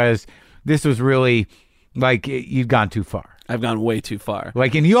crying because this was really, like, you've gone too far. I've gone way too far.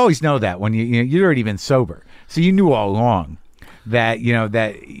 Like, and you always know that when you'd already been sober. So you knew all along. that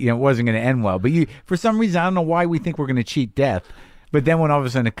it wasn't going to end well. But for some reason, I don't know why we think we're going to cheat death. But then when all of a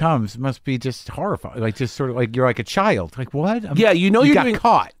sudden it comes, it must be just horrifying. Like, just sort of like you're like a child. Like, what? Yeah, you got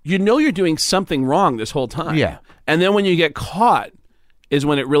caught. You know you're doing something wrong this whole time. Yeah. And then when you get caught is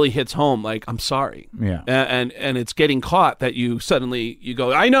when it really hits home. Like, I'm sorry. Yeah. And it's getting caught that you suddenly, you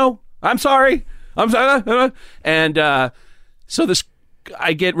go, I know, I'm sorry. I'm sorry. And so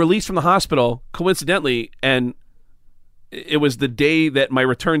I get released from the hospital, coincidentally, and it was the day that my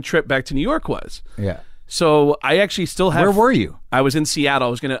return trip back to New York was. Yeah. So I actually still have. Where were you? I was in Seattle.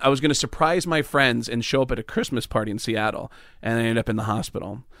 I was gonna surprise my friends and show up at a Christmas party in Seattle, and I ended up in the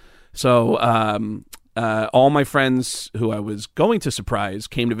hospital. So all my friends who I was going to surprise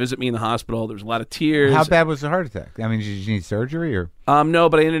came to visit me in the hospital. There was a lot of tears. How bad was the heart attack? I mean, did you need surgery or? No,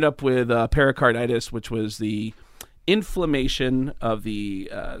 but I ended up with pericarditis, which was the inflammation of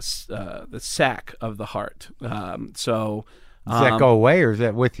the sac of the heart. Does that go away, or is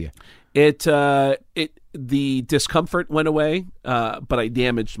that with you? The discomfort went away, but I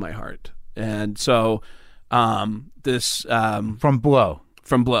damaged my heart, and so this from blow.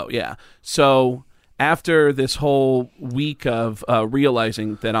 From blow, yeah. So after this whole week of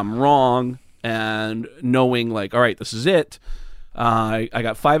realizing that I'm wrong and knowing, like, all right, this is it. I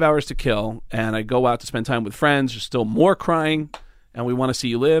got 5 hours to kill, and I go out to spend time with friends. There's still more crying, and we want to see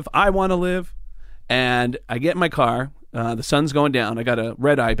you live. I want to live, and I get in my car. The sun's going down. I got a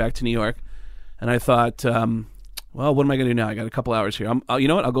red eye back to New York. And I thought, well, what am I going to do now? I got a couple hours here. You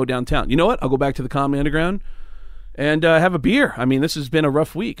know what? I'll go downtown. You know what? I'll go back to the Comedy Underground and have a beer. I mean, this has been a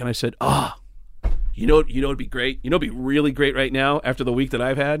rough week. And I said, you know what'd be great? You know what'd be really great right now after the week that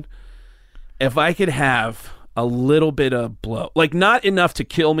I've had? If I could have a little bit of blow. Like, not enough to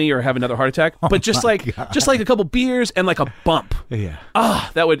kill me or have another heart attack, but just like a couple beers and like a bump. Yeah.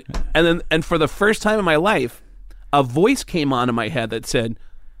 That would. And for the first time in my life, a voice came on in my head that said,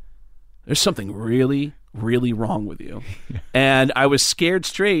 there's something really, really wrong with you. And I was scared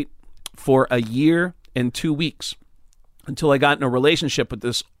straight for a year and 2 weeks until I got in a relationship with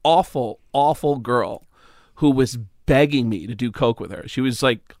this awful, awful girl who was begging me to do coke with her. She was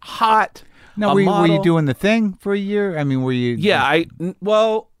like hot. Now, were you doing the thing for a year? I mean, were you? Yeah,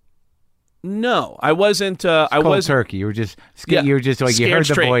 no, I wasn't. Cold turkey. You were just like, you heard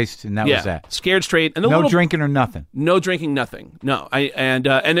the voice, and that was that. Scared straight, and no drinking or nothing. No drinking, nothing. No, and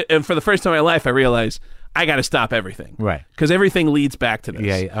for the first time in my life, I realized I got to stop everything, right? Because everything leads back to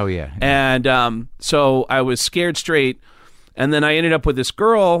this. Yeah. Oh yeah. And so I was scared straight, and then I ended up with this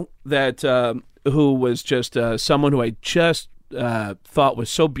girl that who was just someone who I just thought was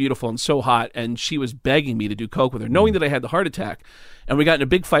so beautiful and so hot, and she was begging me to do coke with her, knowing that I had the heart attack. And we got in a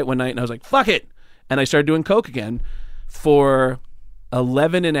big fight one night, and I was like, fuck it. And I started doing coke again for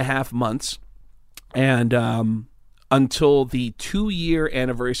 11 and a half months, and until the 2-year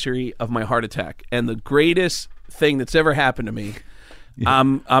anniversary of my heart attack. And the greatest thing that's ever happened to me,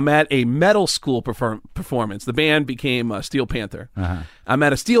 I'm at a metal school performance. The band became Steel Panther. Uh-huh. I'm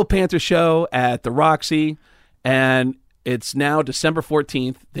at a Steel Panther show at the Roxy, and it's now December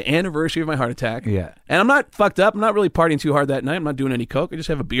 14th, the anniversary of my heart attack. Yeah. And I'm not fucked up. I'm not really partying too hard that night. I'm not doing any coke. I just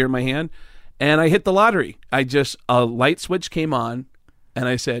have a beer in my hand. And I hit the lottery. A light switch came on, and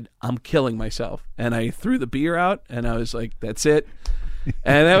I said, I'm killing myself. And I threw the beer out, and I was like, that's it.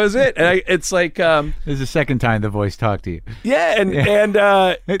 And that was it. And it's like this is the second time the voice talked to you. Yeah,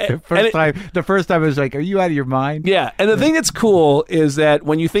 the first time I was like, "Are you out of your mind?" Yeah, and the thing that's cool is that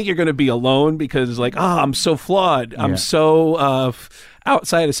when you think you're going to be alone because it's like, I'm so flawed, I'm so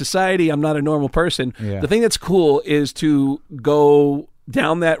outside of society, I'm not a normal person. Yeah. The thing that's cool is to go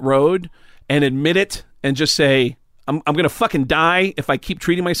down that road and admit it and just say, I'm going to fucking die if I keep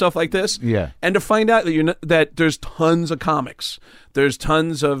treating myself like this. Yeah. And to find out that that there's tons of comics. There's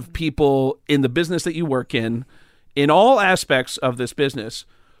tons of people in the business that you work in all aspects of this business,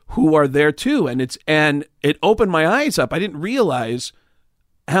 who are there too. And it opened my eyes up. I didn't realize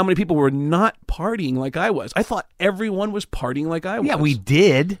how many people were not partying like I was. I thought everyone was partying like I was. Yeah, we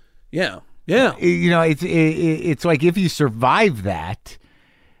did. Yeah. Yeah. It's like if you survive that,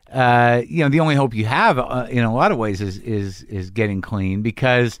 the only hope you have in a lot of ways is getting clean,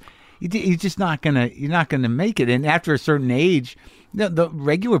 because you're just not gonna make it. And after a certain age, the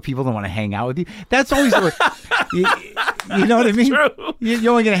regular people don't want to hang out with you. That's always you know what I mean? True.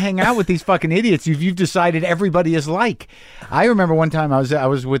 You're only gonna hang out with these fucking idiots you've decided everybody is like. I remember one time I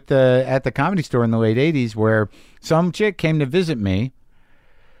was with at the Comedy Store in the late '80s, where some chick came to visit me.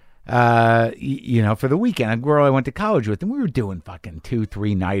 for the weekend, a girl I went to college with, and we were doing fucking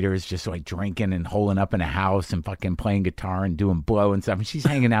 2-3 nighters, just like drinking and holing up in a house and fucking playing guitar and doing blow and stuff. And she's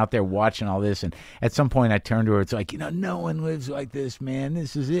hanging out there watching all this. And at some point I turned to her. It's like, no one lives like this, man.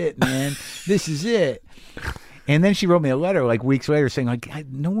 This is it, man. This is it. And then she wrote me a letter like weeks later saying like,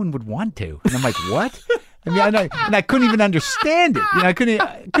 no one would want to. And I'm like, what? I mean, and I couldn't even understand it. I couldn't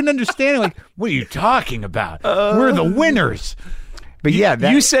understand it. Like, what are you talking about? We're the winners. But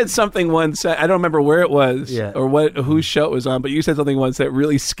you said something once. I don't remember where it was or whose show it was on, but you said something once that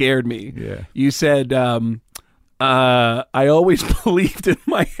really scared me. Yeah. You said, I always believed in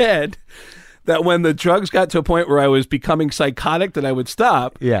my head that when the drugs got to a point where I was becoming psychotic, that I would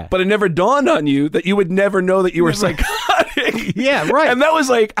stop. Yeah. But it never dawned on you that you would never know that you were psychotic. Yeah, right. And that was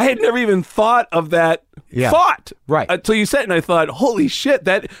like, I had never even thought of that thought. Right. Until you said it, and I thought, holy shit,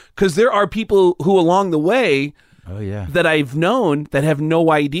 because there are people who along the way that I've known that have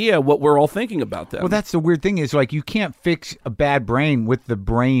no idea what we're all thinking about them. Well, that's the weird thing is like you can't fix a bad brain with the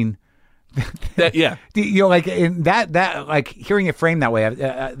brain. Like in that like hearing it framed that way.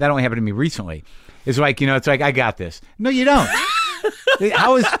 That only happened to me recently. It's like it's like I got this. No, you don't.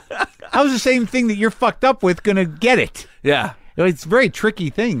 How is the same thing that you're fucked up with gonna get it? Yeah. It's a very tricky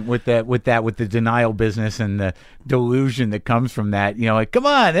thing with the denial business and the delusion that comes from that. Like, come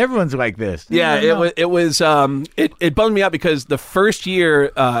on, everyone's like this. Yeah, it bummed me out because the first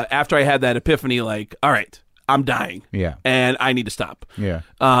year after I had that epiphany, like, all right, I'm dying. Yeah. And I need to stop. Yeah.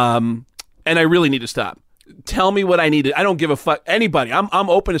 And I really need to stop. Tell me what I need to. I don't give a fuck. Anybody. I'm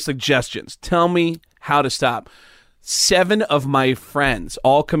open to suggestions. Tell me how to stop. 7 of my friends,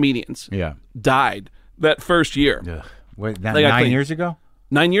 all comedians, died that first year. Ugh. Wait, 9 years ago?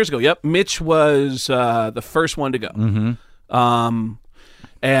 9 years ago, yep. Mitch was the first one to go. Mm-hmm.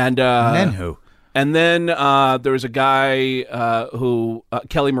 And then who? And then there was a guy who,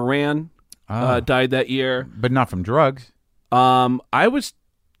 Kelly Moran, died that year. But not from drugs. That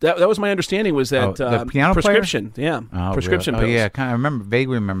was my understanding was that the piano prescription. Player? Yeah. Prescription pills. pills. Yeah, I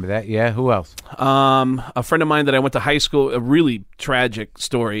vaguely remember that. Yeah, who else? A friend of mine that I went to high school, a really tragic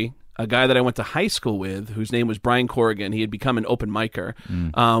story. A guy that I went to high school with, whose name was Brian Corrigan. He had become an open micer.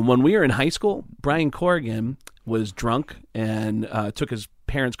 When we were in high school, Brian Corrigan was drunk and took his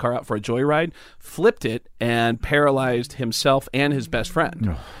parents' car out for a joyride, flipped it, and paralyzed himself and his best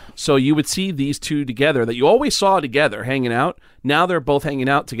friend. So you would see these two together that you always saw together hanging out. Now they're both hanging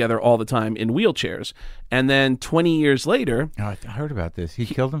out together all the time in wheelchairs. And then 20 years later... I heard about this. He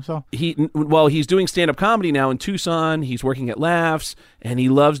killed himself? He's doing stand-up comedy now in Tucson. He's working at Laughs, and he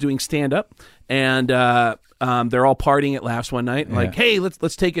loves doing stand-up. And they're all partying at Laughs one night. Like, hey,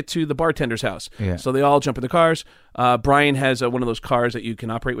 let's take it to the bartender's house. Yeah. So they all jump in the cars. Brian has one of those cars that you can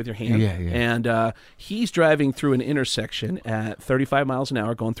operate with your hand. Yeah. And he's driving through an intersection at 35 miles an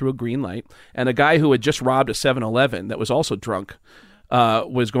hour, going through a green light. And a guy who had just robbed a 7-Eleven that was also drunk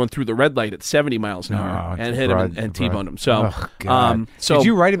was going through the red light at 70 miles an hour and hit him and T-boned him. So, did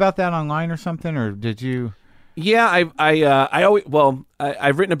you write about that online or something, or did you? Yeah, I've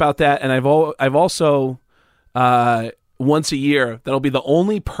written about that, and I've also once a year, that'll be the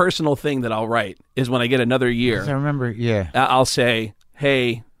only personal thing that I'll write is when I get another year. I remember, I'll say,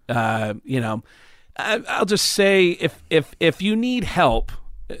 hey, I'll just say if you need help,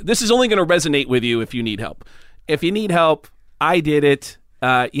 this is only going to resonate with you if you need help. If you need help, I did it.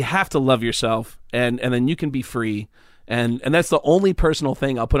 You have to love yourself, and then you can be free. And that's the only personal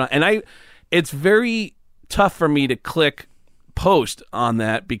thing I'll put on. And it's very tough for me to click post on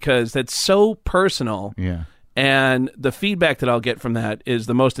that because that's so personal. Yeah. And the feedback that I'll get from that is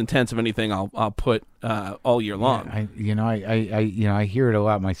the most intense of anything I'll put all year long. I hear it a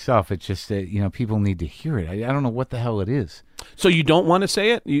lot myself. It's just that people need to hear it. I don't know what the hell it is. So you don't want to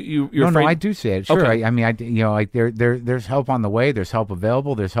say it? You're afraid? No, I do say it. Sure. Okay. There's help on the way. There's help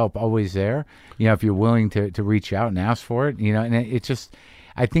available. There's help always there. If you're willing to reach out and ask for it. And it's just.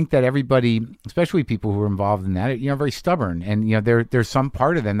 I think that everybody, especially people who are involved in that, are very stubborn, and there's some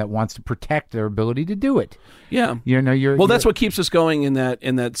part of them that wants to protect their ability to do it. Yeah, that's what keeps us going in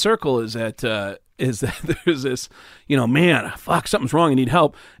that circle is that there's this, man, fuck, something's wrong, I need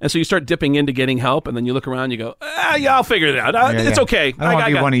help, and so you start dipping into getting help, and then you look around, and you go, I'll figure it out. It's okay. I don't want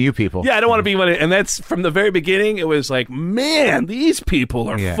to be one of you people. Yeah, I don't want to be one of, and that's from the very beginning. It was like, man, these people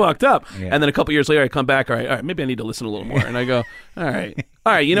are fucked up, and then a couple years later, I come back, all right, maybe I need to listen a little more, and I go, all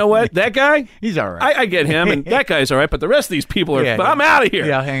right, you know what? That guy, he's all right. I get him, and that guy's all right, but the rest of these people are. I'm out of here.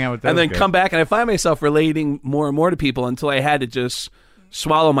 Yeah, I'll hang out with those and then guys. Come back, and I find myself relating more and more to people until I had to just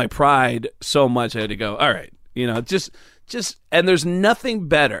swallow my pride so much. I had to go, all right, just, and there's nothing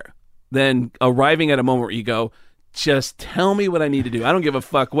better than arriving at a moment where you go, just tell me what I need to do. I don't give a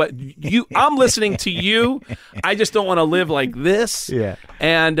fuck what you. I'm listening to you. I just don't want to live like this. Yeah.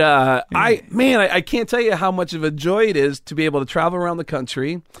 And I can't tell you how much of a joy it is to be able to travel around the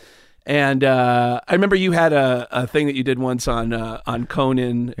country. And I remember you had a thing that you did once on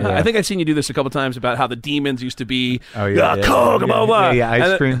Conan. Yeah. I think I've seen you do this a couple times about how the demons used to be Coke, blah, blah, blah.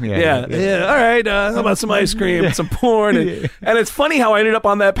 ice cream. Yeah. All right, how about some ice cream and some porn? And it's funny how I ended up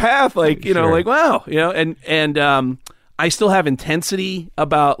on that path. Like, like, wow, and I still have intensity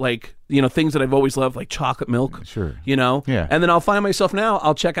about like, things that I've always loved, like chocolate milk. Sure. Yeah. And then I'll find myself now,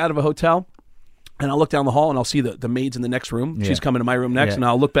 I'll check out of a hotel. And I'll look down the hall and I'll see the maid's in the next room. Yeah. She's coming to my room next. Yeah. And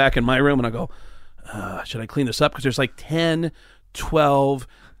I'll look back in my room and I'll go, should I clean this up? Because there's like 10, 12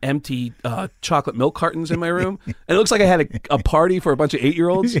 empty chocolate milk cartons in my room. And it looks like I had a party for a bunch of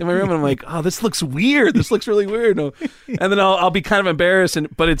 8-year-olds in my room. And I'm like, oh, this looks weird. This looks really weird. And then I'll be kind of embarrassed.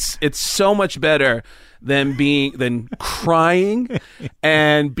 But it's so much better than crying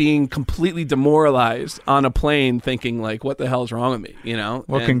and being completely demoralized on a plane thinking like, what the hell is wrong with me,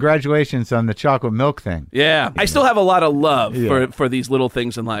 Well, congratulations on the chocolate milk thing. Yeah. I still have a lot of love for these little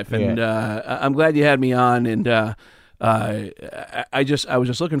things in life. And I'm glad you had me on. And I was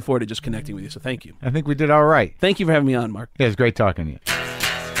just looking forward to just connecting with you. So thank you. I think we did all right. Thank you for having me on, Mark. Yeah, it was great talking to you.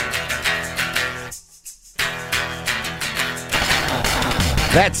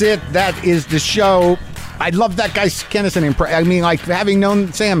 That's it. That is the show. I love that guy Kennison. I mean, like, having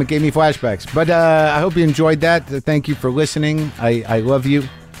known Sam, it gave me flashbacks. But I hope you enjoyed that. Thank you for listening. I love you.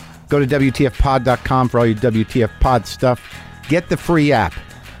 Go to WTFpod.com for all your WTF Pod stuff. Get the free app.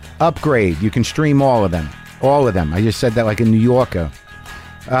 Upgrade. You can stream all of them. All of them. I just said that like a New Yorker.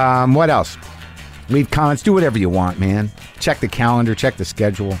 What else? Leave comments. Do whatever you want, man. Check the calendar. Check the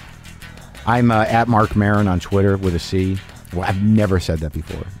schedule. I'm at Mark Maron on Twitter with a C. Well, I've never said that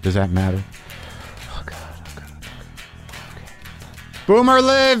before. Does that matter? Oh, God. Okay. Boomer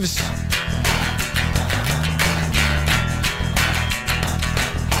lives!